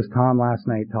think it was Tom last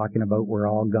night talking about we're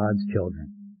all God's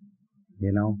children.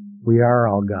 We are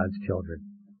all God's children.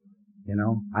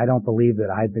 I don't believe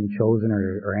that I've been chosen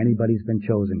or anybody's been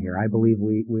chosen here. I believe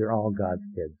we're all God's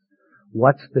kids.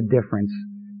 What's the difference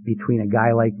between a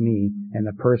guy like me and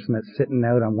the person that's sitting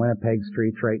out on Winnipeg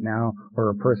streets right now, or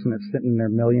a person that's sitting in their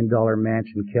 $1 million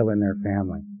mansion killing their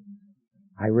family?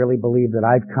 I really believe that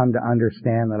I've come to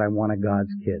understand that I'm one of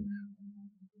God's kids.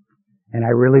 And I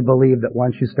really believe that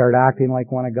once you start acting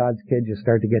like one of God's kids, you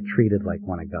start to get treated like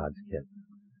one of God's kids.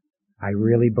 I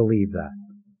really believe that,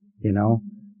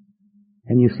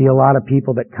 And you see a lot of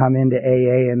people that come into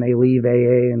AA and they leave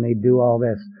AA and they do all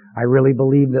this. I really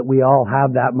believe that we all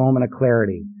have that moment of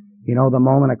clarity. The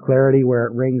moment of clarity where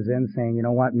it rings in saying, you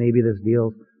know what, maybe this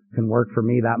deal can work for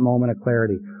me, that moment of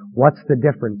clarity. What's the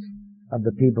difference of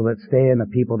the people that stay and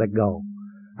the people that go?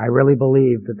 I really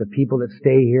believe that the people that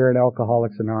stay here at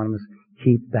Alcoholics Anonymous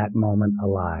keep that moment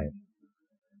alive.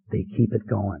 They keep it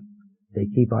going. They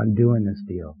keep on doing this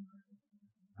deal.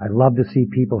 I love to see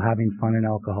people having fun in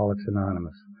Alcoholics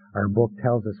Anonymous. Our book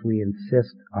tells us we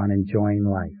insist on enjoying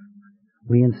life.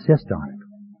 We insist on it.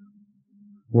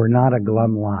 We're not a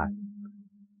glum lot.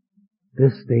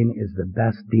 This thing is the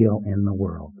best deal in the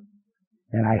world.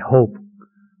 And I hope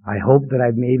that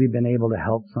I've maybe been able to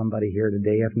help somebody here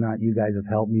today. If not, you guys have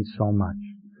helped me so much.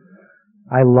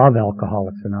 I love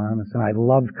Alcoholics Anonymous, and I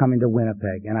loved coming to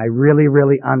Winnipeg, and I really,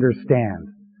 really understand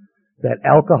that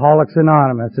Alcoholics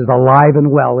Anonymous is alive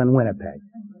and well in Winnipeg.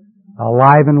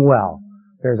 Alive and well.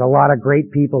 There's a lot of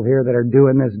great people here that are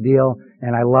doing this deal,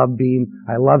 and I love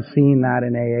seeing that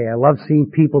in AA. I love seeing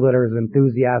people that are as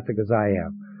enthusiastic as I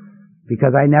am.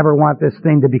 Because I never want this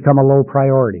thing to become a low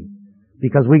priority.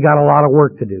 Because we got a lot of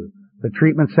work to do. The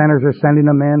treatment centers are sending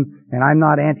them in, and I'm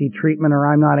not anti-treatment or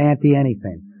I'm not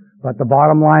anti-anything. But the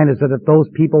bottom line is that if those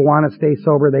people want to stay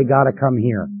sober, they gotta come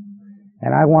here.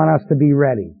 And I want us to be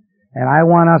ready. And I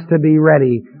want us to be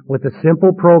ready with the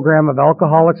simple program of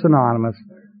Alcoholics Anonymous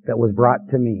that was brought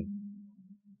to me.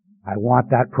 I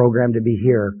want that program to be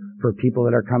here for people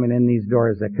that are coming in these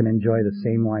doors that can enjoy the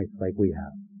same life like we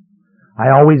have.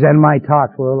 I always end my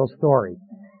talks with a little story.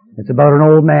 It's about an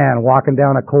old man walking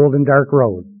down a cold and dark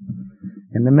road.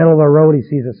 In the middle of the road, he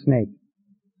sees a snake.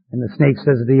 And the snake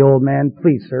says to the old man,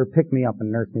 "Please, sir, pick me up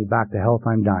and nurse me back to health.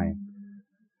 I'm dying."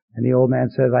 And the old man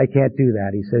says, "I can't do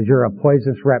that." He says, "You're a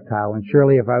poisonous reptile, and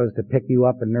surely if I was to pick you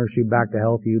up and nurse you back to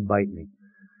health, you'd bite me."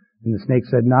 And the snake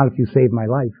said, "Not if you save my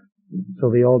life." So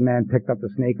the old man picked up the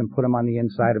snake and put him on the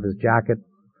inside of his jacket.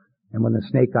 And when the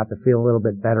snake got to feel a little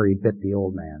bit better, he bit the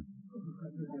old man.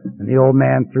 And the old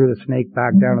man threw the snake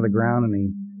back down to the ground, and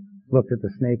he looked at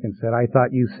the snake and said, "I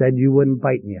thought you said you wouldn't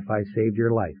bite me if I saved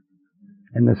your life."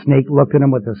 And the snake looked at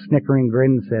him with a snickering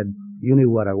grin and said, "You knew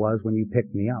what I was when you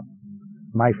picked me up."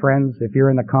 My friends, if you're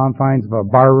in the confines of a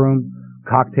bar room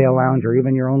cocktail lounge, or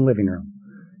even your own living room,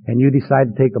 and you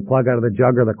decide to take the plug out of the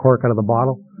jug or the cork out of the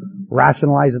bottle,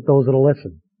 rationalize it those that'll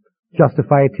listen.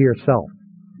 Justify it to yourself.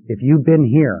 If you've been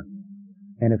here,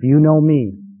 and if you know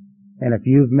me, and if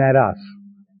you've met us,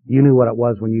 you knew what it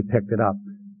was when you picked it up.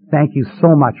 Thank you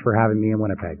so much for having me in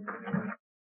Winnipeg.